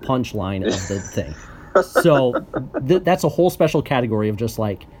entire punchline of the thing. So that's a whole special category of just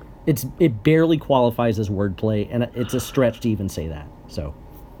like, it barely qualifies as wordplay, and it's a stretch to even say that. So.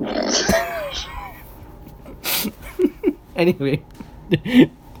 Anyway.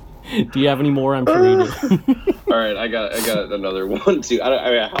 Do you have any more? I'm sure you do. All right, I got another one too.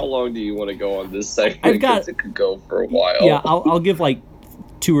 I mean, how long do you want to go on this segment? Because it could go for a while. Yeah, I'll give like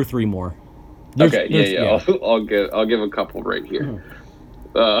 2 or 3 more. I'll give a couple right here.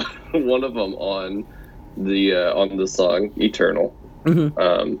 One of them on the song "Eternal,"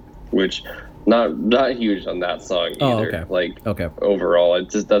 which not huge on that song either. Overall, it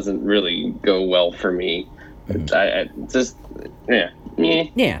just doesn't really go well for me. I just that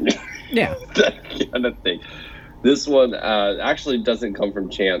kind of thing. This one actually doesn't come from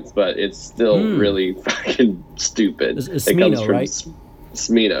Chance, but it's still really fucking stupid. It's Smino, comes from right?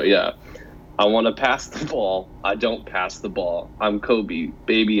 Smino, yeah. I want to pass the ball. I don't pass the ball. I'm Kobe,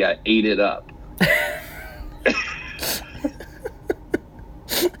 baby. I ate it up.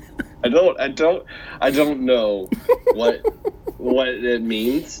 I don't know what it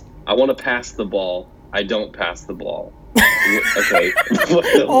means. I want to pass the ball. I don't pass the ball. Okay.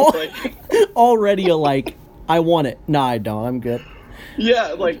 Already I want it. No, I don't. I'm good.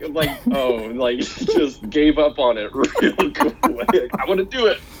 Yeah, just gave up on it real quick. I want to do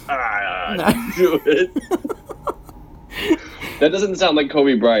it. Do it. That doesn't sound like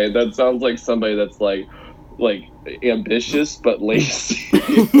Kobe Bryant. That sounds like somebody that's like ambitious but lazy.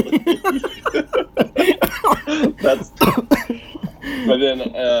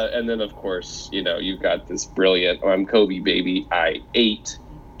 And then of course, you've got this brilliant I'm Kobe, baby, I ate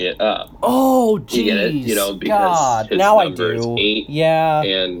it up. Oh, geez. You get it? Because God, his now number is 8. Yeah.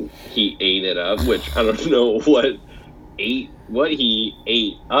 And he ate it up, which I don't know what he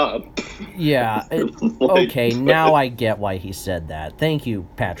ate up. Yeah. Okay, now I get why he said that. Thank you,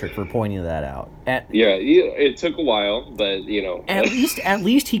 Patrick, for pointing that out. It took a while, but At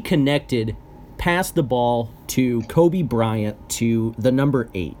least he connected past the ball to Kobe Bryant to the number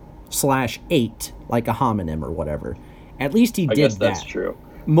 8/8, like a homonym or whatever. At least he did that. I guess that's true.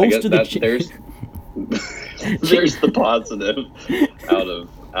 Most of there's the positive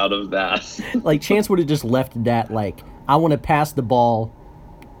out of that. Like Chance would have just left that I want to pass the ball,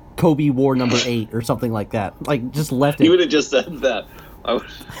 Kobe wore number 8 or something like that. Like just left it. He would have just said that. I would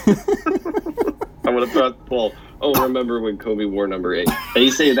have pass the ball. Oh, remember when Kobe wore number 8? And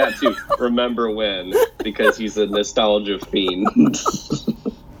he's saying that too. Remember when? Because he's a nostalgia fiend.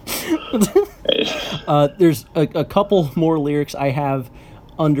 There's a couple more lyrics I have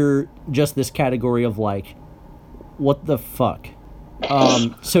under just this category of what the fuck.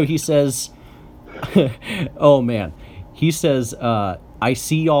 So he says, oh man, he says, I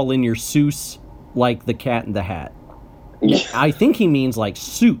see y'all in your Seuss like the Cat in the Hat. I think he means like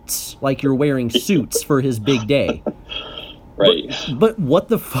suits, like you're wearing suits for his big day. Right. But what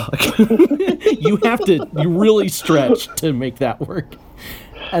the fuck? You really stretch to make that work.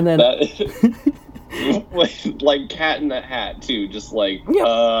 And then like Cat in the Hat too, just like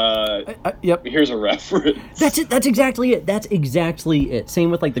yep. Here's a reference. That's it. That's exactly it. Same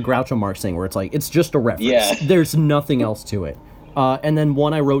with like the Groucho Marx thing, where it's like it's just a reference. Yeah. There's nothing else to it. And then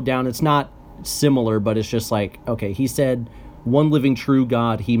one I wrote down, it's not similar, but it's just like, okay, he said, "One living true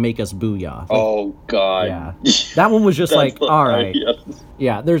God, he make us booyah." Like, oh God. Yeah. That one was just like, all right.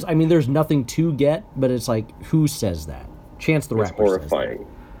 Yeah. There's nothing to get, but it's like, who says that? Chance the Rapper. It's horrifying.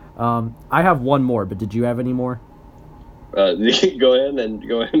 I have one more, but did you have any more? Go ahead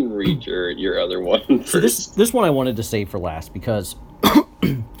and read your other one first. So this one I wanted to save for last because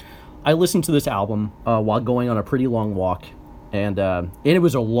I listened to this album while going on a pretty long walk, and it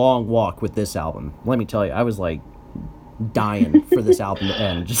was a long walk with this album. Let me tell you, I was like dying for this album to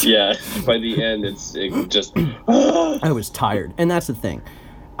end. Yeah, by the end, it just. I was tired, and that's the thing.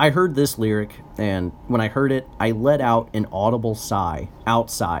 I heard this lyric, and when I heard it, I let out an audible sigh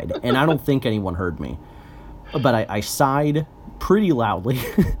outside, and I don't think anyone heard me. But I sighed pretty loudly,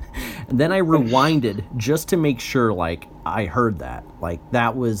 and then I rewinded just to make sure, like, I heard that. Like,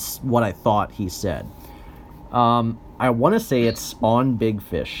 that was what I thought he said. I want to say it's on Big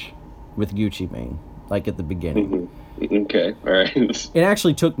Fish with Gucci Mane, like at the beginning. Okay, all right. It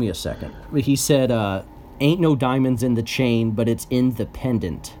actually took me a second. He said, ain't no diamonds in the chain, but it's in the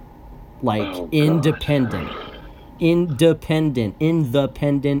pendant. Like, independent. Independent. In the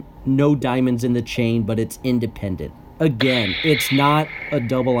pendant, no diamonds in the chain, but it's independent. Again, it's not a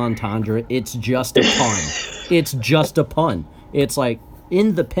double entendre. It's just a pun. It's just a pun. It's like,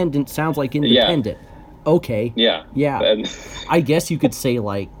 in the pendant sounds like independent. Yeah. Okay. Yeah. Yeah. I guess you could say,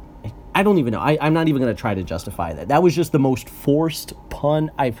 like, I don't even know. I'm not even going to try to justify that. That was just the most forced pun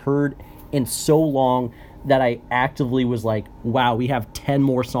I've heard in so long that I actively was like, wow, we have 10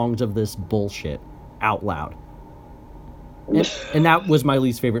 more songs of this bullshit out loud. And that was my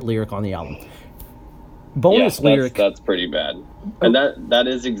least favorite lyric on the album. Bonus lyric. That's pretty bad. And that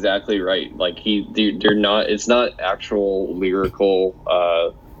is exactly right. Like they're not, it's not actual lyrical,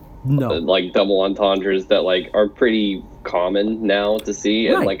 no, like double entendres that like are pretty common now to see.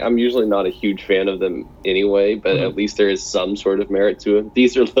 And like, I'm usually not a huge fan of them anyway, but at least there is some sort of merit to it.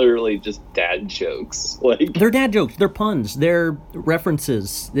 These are literally just dad jokes. Like, they're dad jokes. They're puns. They're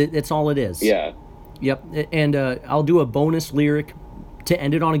references. It's all it is. Yeah. Yep. And I'll do a bonus lyric to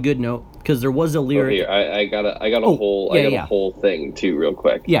end it on a good note, because there was a lyric. Here, I got a whole thing too, real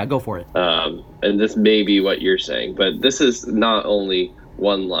quick. Yeah, go for it. And this may be what you're saying, but this is not only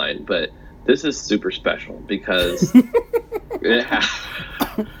one line, but this is super special because it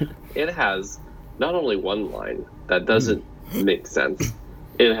has not only one line that doesn't make sense,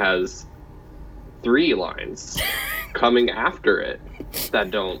 it has 3 lines coming after it that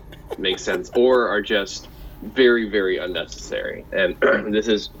don't make sense or are just very, very unnecessary. And this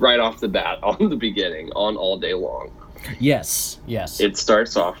is right off the bat, on the beginning, on All Day Long. Yes. It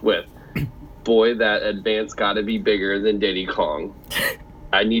starts off with, boy, that advance gotta be bigger than Diddy Kong.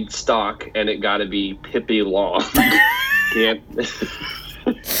 I need stock, and it gotta be Pippi Long.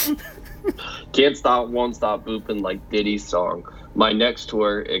 Can't stop, won't stop booping like Diddy's song. My next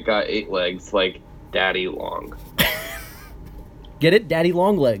tour, it got 8 legs like Daddy Long. Get it? Daddy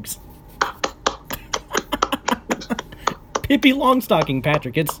Long Legs. Pippi Longstocking,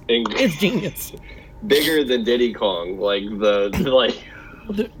 Patrick. It's genius. Bigger than Diddy Kong, like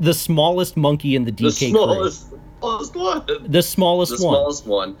the smallest monkey in the DK smallest one. The smallest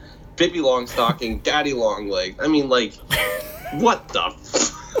one. Pippi Longstocking, Daddy Long Leg. I mean, like, what the?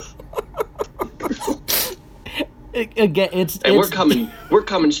 Again, we're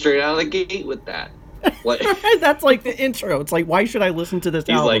coming straight out of the gate with that. Like, that's like the intro. It's like, why should I listen to this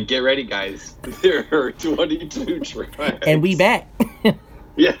album? He's like, get ready, guys. There are 22 tracks. And we back.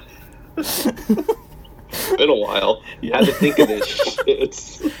 Yeah. Been a while. Yeah. Had to think of this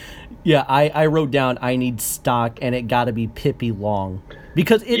shit. Yeah, I wrote down, I need stock, and it gotta be Pippi Long.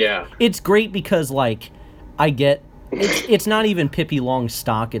 Because it's great because, like, I get... It's not even Pippi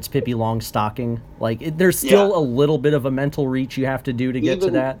Longstock, it's Pippi Longstocking. Like, there's still a little bit of a mental reach you have to do to get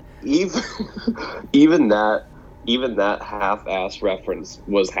to that. Even that half-assed reference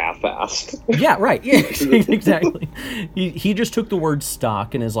was half-assed. Yeah, right. Yeah, exactly. He just took the word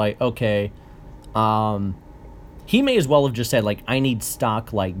stock and is like, okay, he may as well have just said, like, I need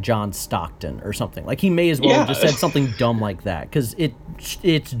stock like John Stockton or something. Like, he may as well have just said something dumb like that, because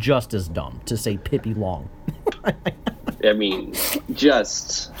it's just as dumb to say Pippi Long. I mean,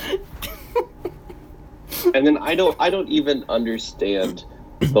 just... And then I don't even understand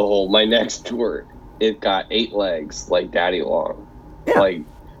the whole my next tour. It got 8 legs like Daddy Long.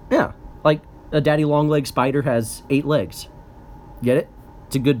 Yeah. Like a daddy long leg spider has 8 legs. Get it?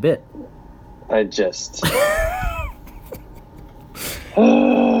 It's a good bit. I just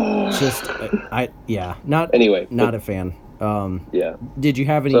not a fan. Yeah. Did you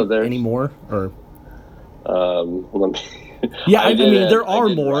have any more or? Let me. Yeah, I mean there are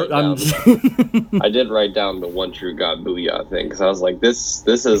more. I did write down the One True God Booyah thing because I was like, this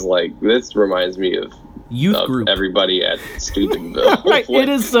reminds me of youth group. Everybody at Steubenville. Right, it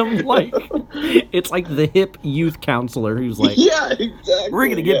is it's like the hip youth counselor who's like, yeah, exactly. We're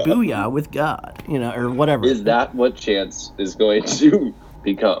gonna get Booyah with God, or whatever. Is that what Chance is going to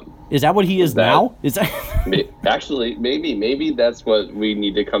become? Is that what he is now? Is that actually maybe that's what we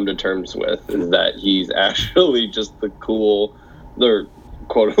need to come to terms with, is that he's actually just the quote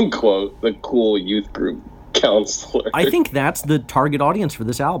unquote the cool youth group counselor. I think that's the target audience for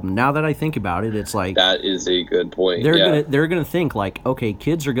this album. Now that I think about it, it's like that is a good point. They're gonna think like, okay,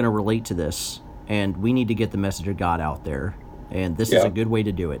 kids are gonna relate to this, and we need to get the message of God out there, and this is a good way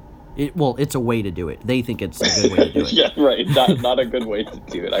to do it. It's a way to do it. They think it's a good way to do it. Yeah, right. Not a good way to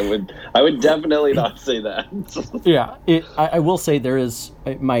do it. I would definitely not say that. Yeah, I will say there is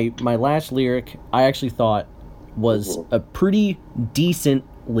my last lyric. I actually thought was a pretty decent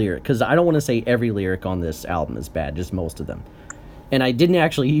lyric, because I don't want to say every lyric on this album is bad, just most of them. And I didn't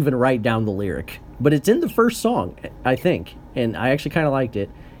actually even write down the lyric, but it's in the first song, I think, and I actually kind of liked it.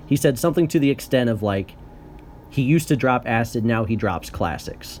 He said something to the extent of like, he used to drop acid, now he drops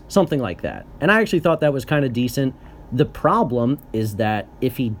classics. Something like that. And I actually thought that was kind of decent. The problem is that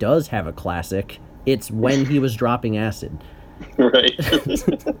if he does have a classic, it's when he was dropping acid. Right. That's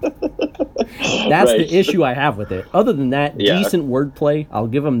the issue I have with it. Other than that, decent wordplay, I'll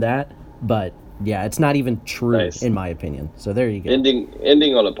give him that. But yeah, it's not even true in my opinion. So there you go.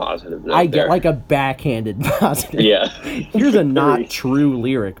 Ending on a positive note. I get like a backhanded positive. Yeah. Here's a not true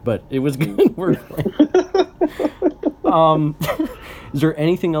lyric, but it was good wordplay. Is there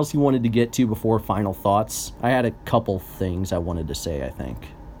anything else you wanted to get to before final thoughts? I had a couple things I wanted to say, I think.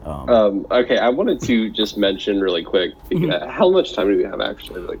 Okay, I wanted to just mention really quick, how much time do we have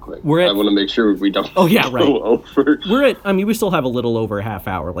actually, really quick? I want to make sure we don't go over. We still have a little over a half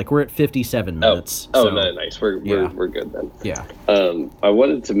hour. Like, we're at 57 minutes. No, nice. We're good then. Yeah. I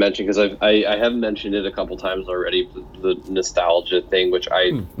wanted to mention, because I have mentioned it a couple times already, the nostalgia thing, which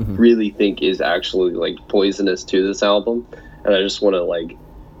I really think is actually, like, poisonous to this album. And I just want to, like,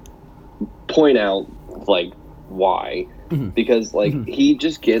 point out, like, why. Because he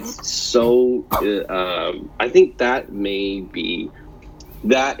just gets so I think that may be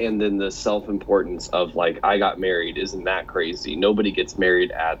that, and then the self-importance of like, I got married, isn't that crazy? Nobody gets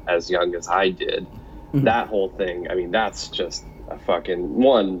married at as young as I did. That whole thing, I mean, that's just a fucking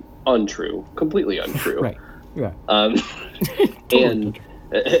untrue, completely untrue. Right. Yeah. And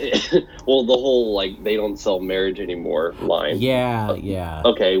well, the whole like, they don't sell marriage anymore line. Yeah.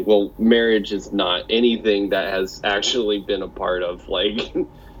 Okay, well, marriage is not anything that has actually been a part of like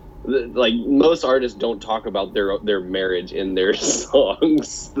most artists don't talk about their marriage in their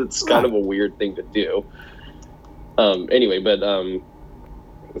songs. That's kind of a weird thing to do. Anyway, but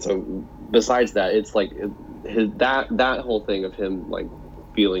so besides that, it's like that whole thing of him like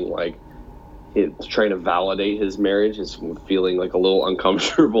feeling like it's trying to validate his marriage, is feeling like a little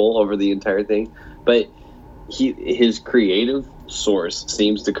uncomfortable over the entire thing. But his creative source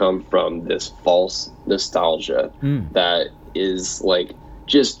seems to come from this false nostalgia that is like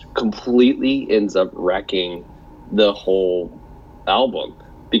just completely ends up wrecking the whole album.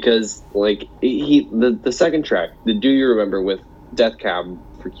 Because like the second track, the Do You Remember with Death Cab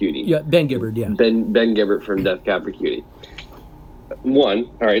for Cutie. Yeah, Ben Gibbard, yeah. Ben Gibbard from Death Cab for Cutie. All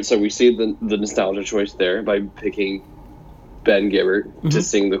right, so we see the nostalgia choice there by picking Ben Gibbard to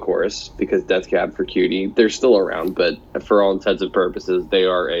sing the chorus, because Death Cab for Cutie, they're still around, but for all intents and purposes, they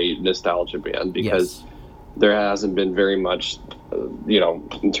are a nostalgia band, because there hasn't been very much,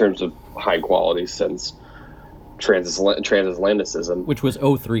 in terms of high quality since Transatlanticism. Which was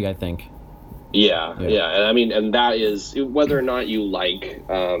 03, I think. Yeah. And I mean, and that is, whether or not you like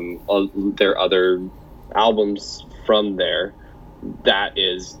their other albums from there, that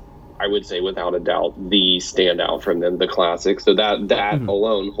is, I would say without a doubt, the standout from them, the classic. So that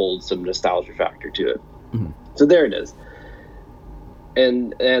alone holds some nostalgia factor to it. So there it is.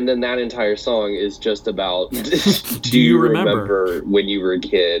 And then that entire song is just about do you remember when you were a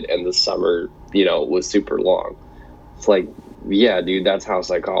kid and the summer, was super long? It's like, yeah, dude, that's how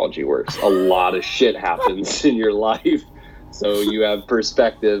psychology works. A lot of shit happens in your life, so you have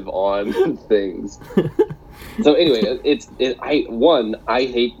perspective on things. So anyway, I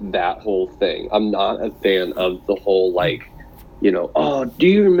hate that whole thing. I'm not a fan of the whole like, oh, do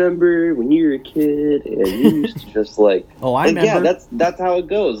you remember when you were a kid and you used to just like, oh, I remember. Yeah, that's how it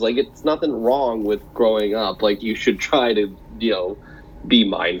goes. Like, it's nothing wrong with growing up. Like, you should try to, be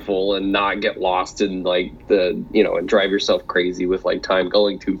mindful and not get lost in like and drive yourself crazy with like time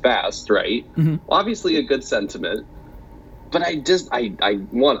going too fast, right? Mm-hmm. Obviously a good sentiment. But I just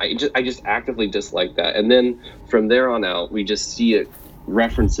actively dislike that. And then from there on out, we just see it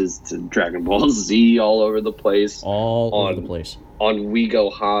references to Dragon Ball Z all over the place. Over the place. On We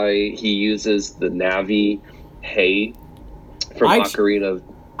Go High, he uses the Navi Hey from Ocarina.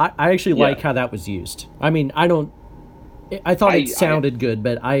 I actually like how that was used. I mean, I thought it sounded good,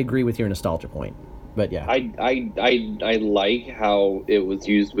 but I agree with your nostalgia point. But yeah. I like how it was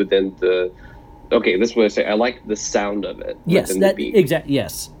used within the... Okay, this is what I say. I like the sound of it. Yes, exactly.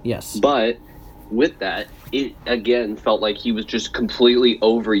 Yes. But with that, it again felt like he was just completely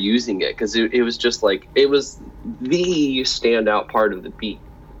overusing it, because it was just like, it was the standout part of the beat,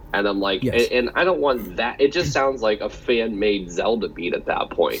 and I'm like, yes. And I don't want that. It just sounds like a fan-made Zelda beat at that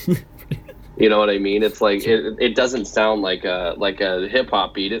point. You know what I mean? It's like it doesn't sound like a hip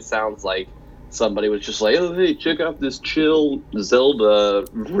hop beat. It sounds like somebody was just like, oh, hey, check out this chill Zelda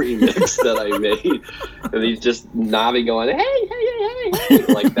remix that I made. And he's just nodding, going, hey,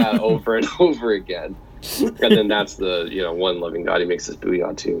 like that over and over again. And then that's the, one loving God he makes his booty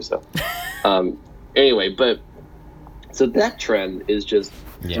on too. So anyway, so that trend is just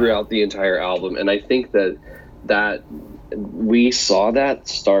throughout the entire album. And I think that we saw that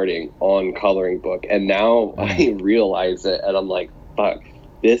starting on Coloring Book. And now I realize it, and I'm like, fuck.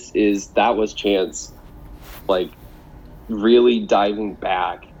 That was Chance, like, really diving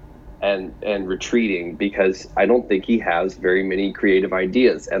back and retreating, because I don't think he has very many creative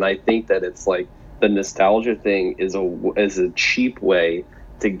ideas. And I think that it's like the nostalgia thing is a cheap way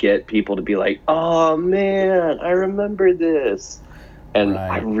to get people to be like, oh man, I remember this. And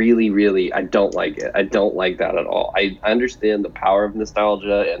I really, really, I don't like it. I don't like that at all. I understand the power of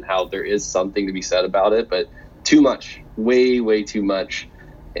nostalgia and how there is something to be said about it, but too much, way, way too much.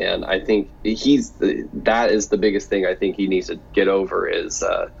 And I think that is the biggest thing I think he needs to get over, is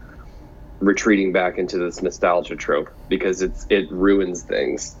retreating back into this nostalgia trope, because it ruins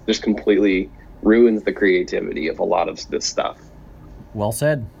things. Just completely ruins the creativity of a lot of this stuff. Well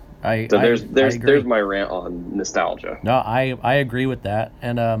said. There's my rant on nostalgia. No, I agree with that.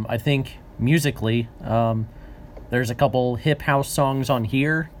 And I think musically, there's a couple hip house songs on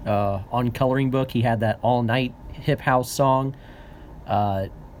here. On Coloring Book, he had that All Night hip house song.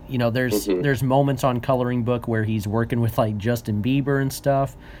 There's moments on Coloring Book where he's working with like Justin Bieber and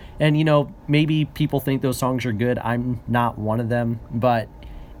stuff. And, maybe people think those songs are good. I'm not one of them, but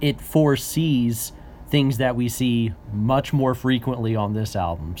it foresees things that we see much more frequently on this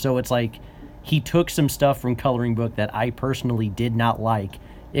album. So it's like he took some stuff from Coloring Book that I personally did not like,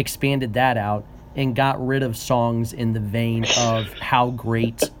 expanded that out, and got rid of songs in the vein of How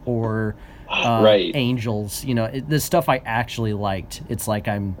Great or Angels. The stuff I actually liked, it's like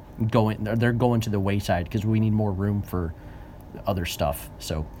they're going to the wayside because we need more room for other stuff.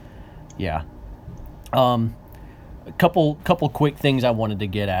 So yeah. A couple quick things I wanted to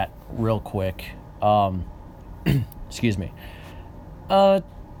get at real quick. Excuse me. I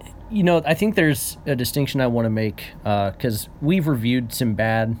think there's a distinction I want to make, because we've reviewed some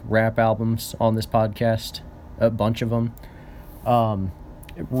bad rap albums on this podcast, a bunch of them.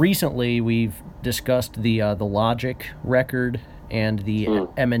 Recently, we've discussed the Logic record and the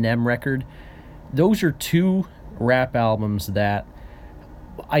Eminem record. Those are two rap albums that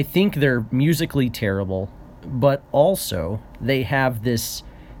I think they're musically terrible, but also they have this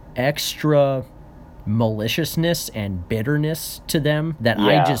extra maliciousness and bitterness to them that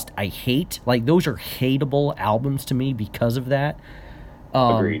I hate. Like, those are hateable albums to me because of that.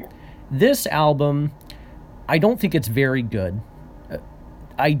 Agreed. This album, I don't think it's very good.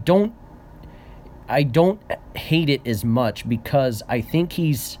 I don't hate it as much because I think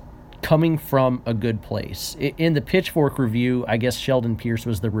he's coming from a good place. In the Pitchfork review, I guess Sheldon Pierce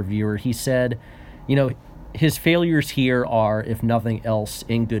was the reviewer, he said, his failures here are, if nothing else,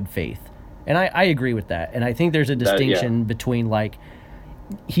 in good faith. And I agree with that. And I think there's a distinction between, like,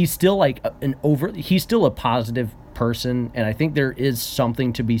 he's still like he's still a positive person, and I think there is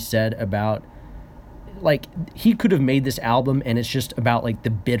something to be said about, like, he could have made this album and it's just about like the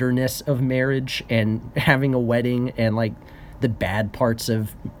bitterness of marriage and having a wedding and like the bad parts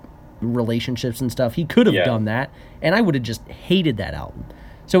of relationships and stuff. He could have done that, and I would have just hated that album.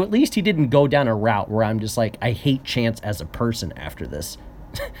 So at least he didn't go down a route where I'm just like, I hate Chance as a person after this,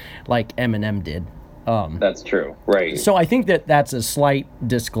 like Eminem did. That's true, right? So I think that's a slight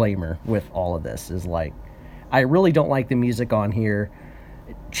disclaimer with all of this. Is like, I really don't like the music on here.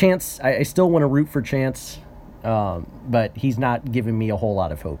 Chance, I still want to root for Chance, but he's not giving me a whole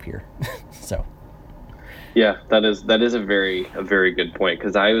lot of hope here. So. Yeah, that is a very good point,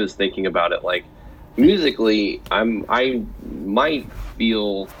 because I was thinking about it like musically, I might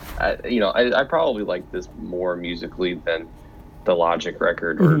feel, I probably like this more musically than the Logic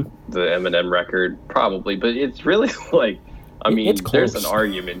record or the Eminem record, probably, but it's really like, I mean, there's an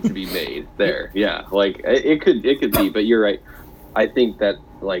argument to be made there. Yeah, like it could be, but you're right. I think that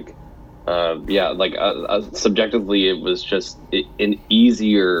like, subjectively, it was just an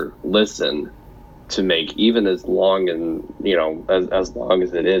easier listen to make, even as long as long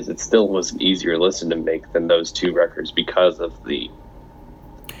as it is. It still was an easier listen to make than those two records, because of the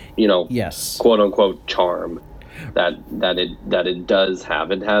yes, quote unquote charm that it does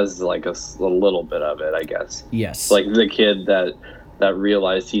have. It has like a little bit of it, I guess. Yes, like the kid that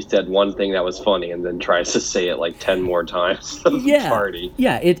realized he said one thing that was funny and then tries to say it like 10 more times at the party.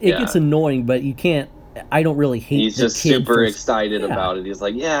 Yeah, it gets annoying, but you can't. I don't really hate. He's just super excited about it. He's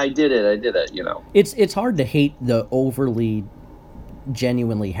like, "Yeah, I did it." It's hard to hate the overly,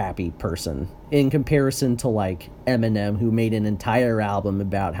 genuinely happy person in comparison to like Eminem, who made an entire album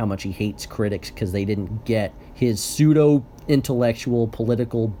about how much he hates critics because they didn't get his pseudo intellectual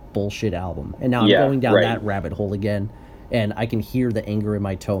political bullshit album. And now I'm going down that rabbit hole again. And I can hear the anger in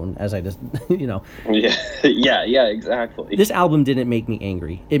my tone as I just, Yeah, exactly. This album didn't make me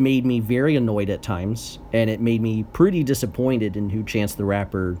angry. It made me very annoyed at times, and it made me pretty disappointed in who Chance the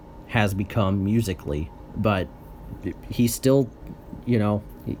Rapper has become musically. But he still,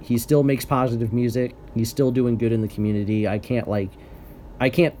 he still makes positive music. He's still doing good in the community. I can't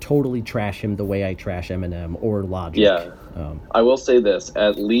totally trash him the way I trash Eminem or Logic. Yeah. I will say this,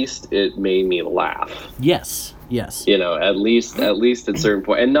 at least it made me laugh. Yes. At least at certain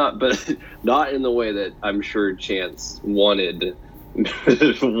point, and not in the way that I'm sure Chance wanted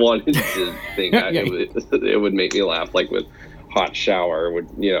to think. It would make me laugh, like with Hot Shower,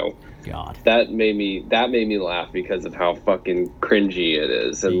 God. That made me laugh because of how fucking cringy it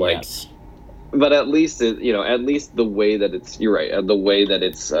is, and but at least at least the way that it's, you're right, the way that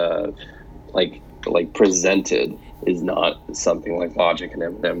it's like presented is not something like Logic and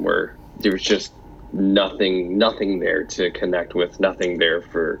Eminem, where there's just nothing there to connect with, nothing there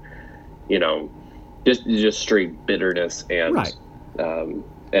for just straight bitterness and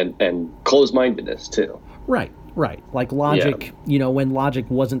and closed-mindedness too. Right. Like Logic, when Logic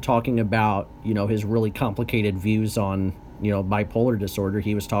wasn't talking about his really complicated views on bipolar disorder,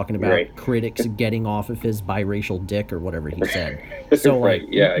 he was talking about critics getting off of his biracial dick or whatever he said. So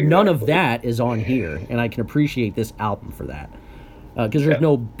exactly. None of that is on here, and I can appreciate this album for that, because there's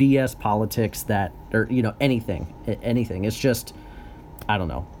no BS politics or anything. It's just, I don't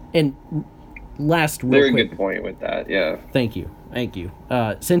know. And last, real very quick, good point with that. Yeah. Thank you.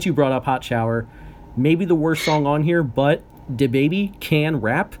 Since you brought up Hot Shower, maybe the worst song on here, but DaBaby can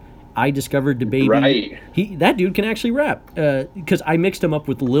rap. I discovered DaBaby. Right. That dude can actually rap, because I mixed him up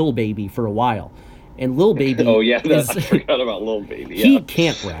with Lil Baby for a while, and Lil Baby. Oh yeah, I forgot about Lil Baby. Yeah. He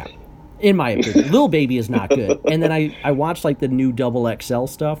can't rap, in my opinion. Lil Baby is not good. And then I watched like the new XXL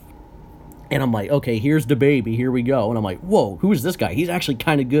stuff, and I'm like, okay, here's DaBaby, here we go. And I'm like, whoa, who is this guy? He's actually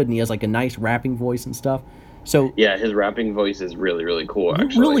kind of good, and he has like a nice rapping voice and stuff. So yeah, his rapping voice is really, really cool,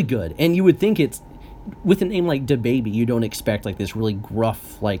 actually. Really good. And you would think it's, with a name like DaBaby, you don't expect like this really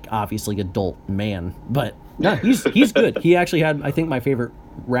gruff, like obviously adult man. But no, he's good. He actually had, I think, my favorite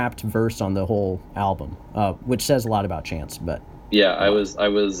rapped verse on the whole album, which says a lot about Chance. But yeah, I was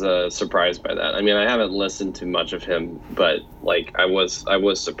surprised by that. I mean, I haven't listened to much of him, but like I was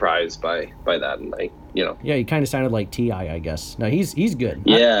surprised by that, and yeah, he kind of sounded like T.I., I guess. No, he's good.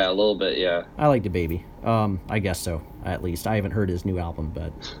 Yeah, a little bit. Yeah, I like DaBaby. I guess so. At least I haven't heard his new album,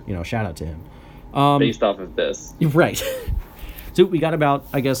 but shout out to him. Based off of this, right? So we got about,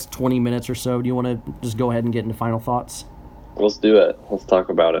 I guess, 20 minutes or so. Do you want to just go ahead and get into final thoughts? Let's do it. Let's talk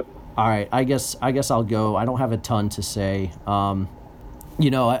about it. All right. I guess I'll go. I don't have a ton to say.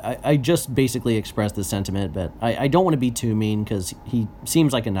 I just basically expressed the sentiment, but I don't want to be too mean, because he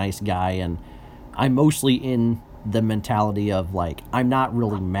seems like a nice guy, and I'm mostly in the mentality of like, I'm not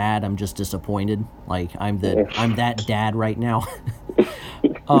really mad, I'm just disappointed. Like I'm that dad right now.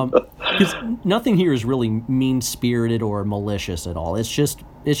 Because nothing here is really mean-spirited or malicious at all. It's just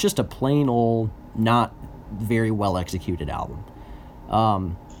a plain old, not very well executed album.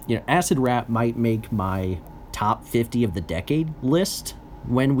 Acid Rap might make my top 50 of the decade list.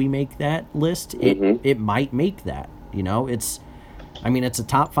 When we make that list, it might make that. I mean, it's a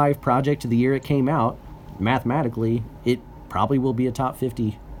top 5 project of the year it came out. Mathematically, it probably will be a top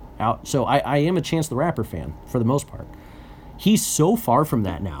 50 out. So I am a Chance the Rapper fan for the most part. He's so far from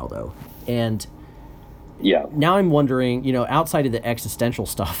that now, though. And yeah, now I'm wondering, you know, outside of the existential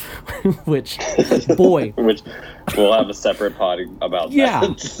stuff, which, boy. Which we'll have a separate pod about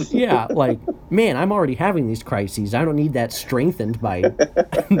that. Yeah, like, man, I'm already having these crises. I don't need that strengthened by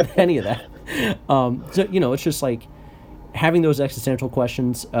any of that. So, you know, it's just like having those existential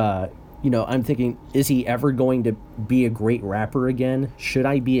questions. You know, I'm thinking, is he ever going to be a great rapper again? Should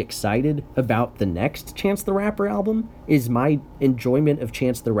I be excited about the next Chance the Rapper album? Is my enjoyment of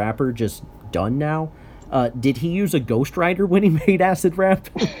Chance the Rapper just done now? Did he use a ghostwriter when he made acid rap?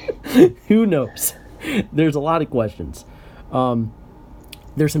 Who knows? There's a lot of questions.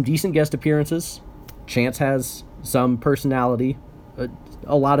 There's some decent guest appearances. Chance has some personality,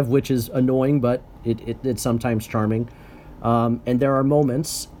 a lot of which is annoying, but it's sometimes charming. And there are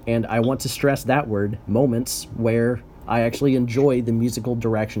moments, and I want to stress that word, moments, where I actually enjoy the musical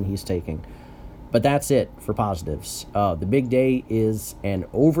direction he's taking. But that's it for positives. The Big Day is an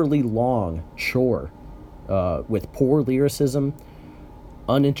overly long chore with poor lyricism,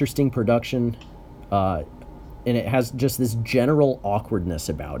 uninteresting production, and it has just this general awkwardness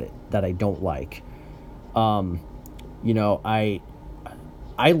about it that I don't like. You know, I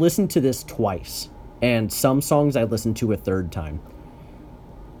listened to this twice. And some songs I listened to a third time.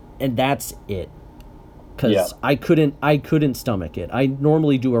 And that's it. Because I couldn't stomach it. I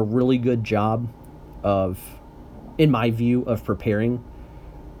normally do a really good job of, in my view, of preparing.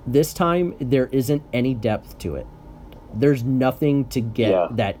 This time, there isn't any depth to it. There's nothing to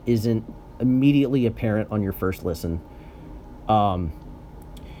get that isn't immediately apparent on your first listen. The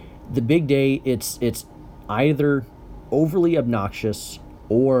Big Day, it's either overly obnoxious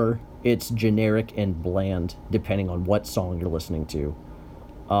or it's generic and bland, depending on what song you're listening to.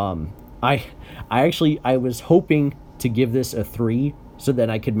 I was hoping to give this a 3 so that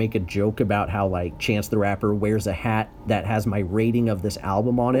I could make a joke about how, like, Chance the Rapper wears a hat that has my rating of this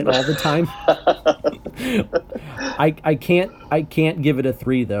album on it all the time. I can't give it a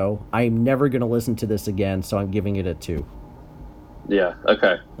 3 though. I'm never gonna listen to this again, so I'm giving it a 2. Yeah.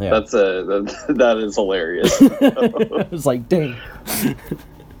 Okay. Yeah. That is hilarious. It's like, dang.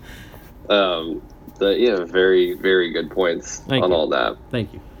 Very, very good points on all that.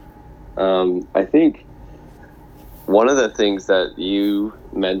 Thank you. I think one of the things that you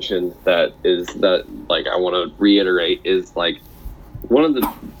mentioned that I want to reiterate is, like, one of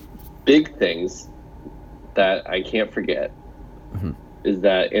the big things that I can't forget is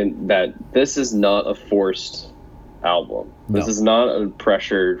that this is not a forced album. No. This is not a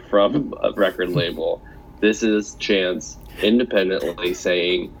pressure from a record label. This is Chance independently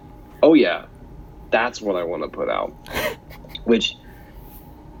saying, oh yeah, that's what I want to put out. Which,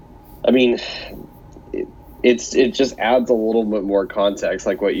 I mean, it just adds a little bit more context,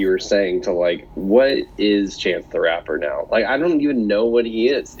 like what you were saying, to, like, what is Chance the Rapper now? Like, I don't even know what he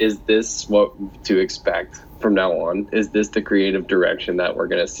is. Is this what to expect from now on? Is this the creative direction that we're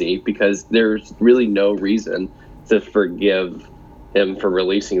going to see? Because there's really no reason to forgive him for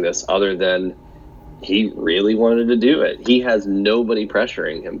releasing this other than he really wanted to do it. He has nobody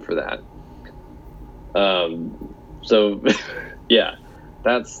pressuring him for that. So yeah,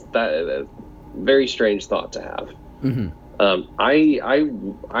 that's a very strange thought to have. I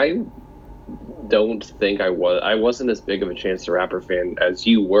don't think I wasn't as big of a Chance the Rapper fan as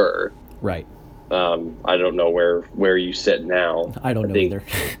you were. Right. I don't know where you sit now. I don't know either.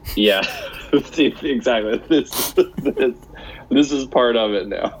 Yeah, exactly. This is part of it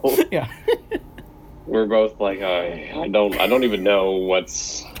now. Yeah. We're both like, I don't even know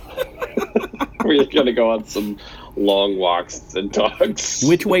what's. We're gonna go on some long walks and talks.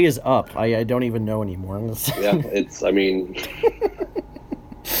 Which way is up? I don't even know anymore. Yeah, I mean,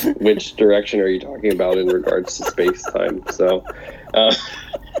 which direction are you talking about in regards to space time? So,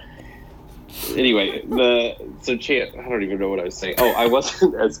 anyway, Chance, I don't even know what I was saying. Oh, I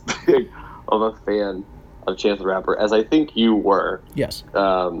wasn't as big of a fan of Chance the Rapper as I think you were. Yes.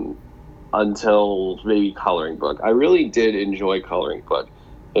 Until maybe Coloring Book. I really did enjoy Coloring Book,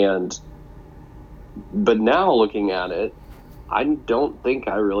 but now looking at it, I don't think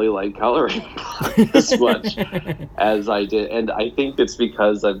I really like Coloring Book as much as I did, and I think it's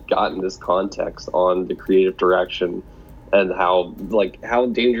because I've gotten this context on the creative direction and how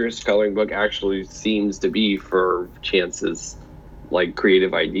dangerous Coloring Book actually seems to be for Chance's, like,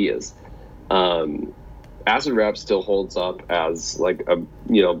 creative ideas. Acid Rap still holds up as, like, a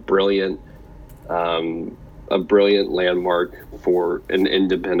brilliant landmark for an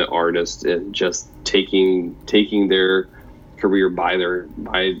independent artist, and just taking their career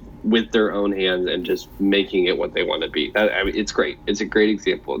with their own hands and just making it what they want to be. I mean, it's great. It's a great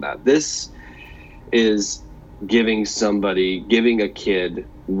example of that. This is giving a kid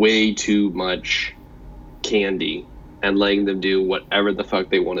way too much candy and letting them do whatever the fuck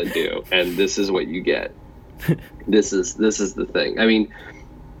they want to do, and this is what you get. This is the thing. I mean,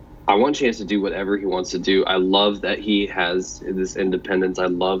 I want Chance to do whatever he wants to do. I love that he has this independence. I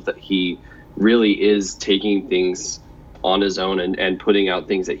love that he really is taking things on his own and putting out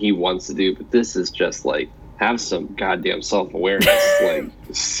things that he wants to do. But this is just like, have some goddamn self-awareness, like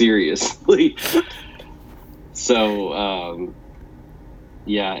seriously. So,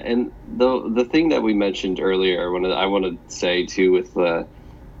 yeah. And the thing that we mentioned earlier, I want to say too, with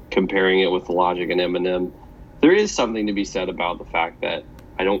comparing it with Logic and Eminem, there is something to be said about the fact that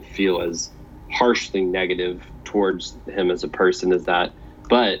I don't feel as harshly negative towards him as a person as that.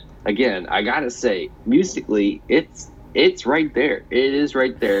 But again, I gotta say, musically, it's right there. It is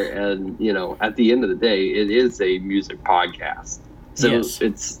right there. And, you know, at the end of the day, it is a music podcast. So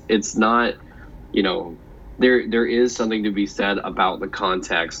yes. It's not, you know, there is something to be said about the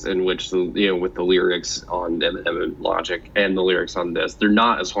context in which, with the lyrics on Eminem and Logic and the lyrics on this, they're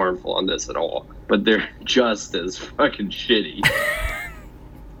not as harmful on this at all, but they're just as fucking shitty.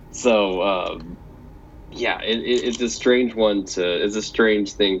 So, yeah, it's a strange it's a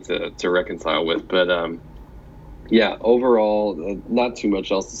strange thing to reconcile with, but, yeah, overall, not too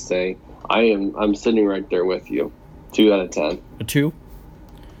much else to say. I'm sitting right there with you. 2 out of 10. A 2?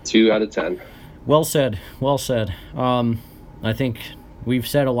 2 out of 10. Well said. Well said. I think we've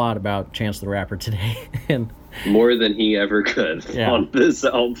said a lot about Chance the Rapper today, and more than he ever could on this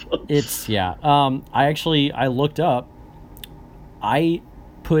album. I looked up. I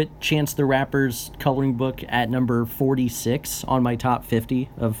put Chance the Rapper's coloring book at number 46 on my top 50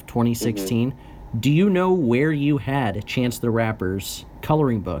 of 2016. Mm-hmm. Do you know where you had Chance the Rapper's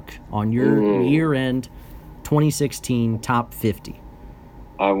coloring book on your year-end 2016 top 50?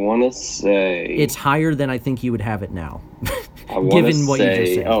 I want to say it's higher than I think you would have it now. Given what you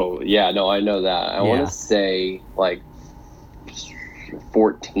just said. Oh, yeah, no, I know that. I want to say like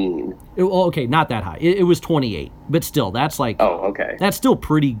 14. Okay, not that high. It was 28, but still, that's like. Oh, okay. That's still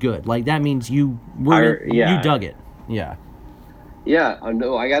pretty good. Like that means you dug it. Yeah. Yeah,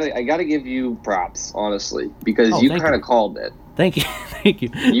 no, I gotta give you props, honestly, because you kind of called it. Thank you. Thank you.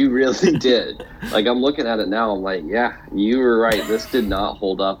 You really did. Like, I'm looking at it now, I'm like, yeah, you were right. This did not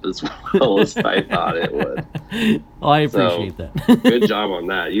hold up as well as I thought it would. Well, I appreciate that. Good job on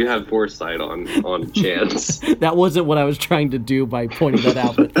that. You had foresight on Chance. That wasn't what I was trying to do by pointing that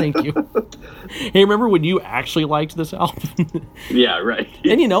out, but thank you. Hey, remember when you actually liked this album? Yeah, right.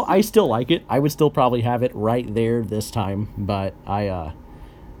 And, I still like it. I would still probably have it right there this time, but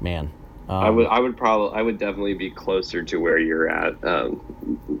man. I would definitely be closer to where you're at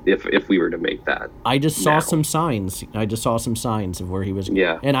if we were to make that. I just saw some signs. Of where he was.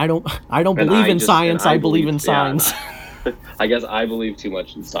 Yeah. And I don't believe in science. I believe in signs. Yeah. I guess I believe too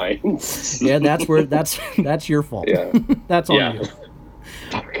much in science. Yeah, that's your fault. Yeah. That's on you.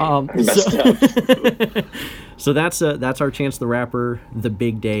 So that's our Chance the Rapper, The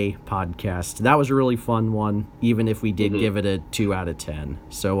Big Day podcast. That was a really fun one, even if we did give it a 2 out of 10.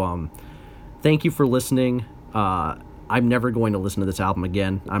 So thank you for listening. I'm never going to listen to this album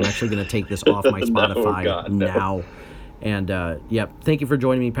again. I'm actually going to take this off my Spotify now. And thank you for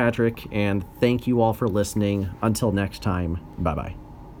joining me, Patrick, and thank you all for listening. Until next time, bye-bye.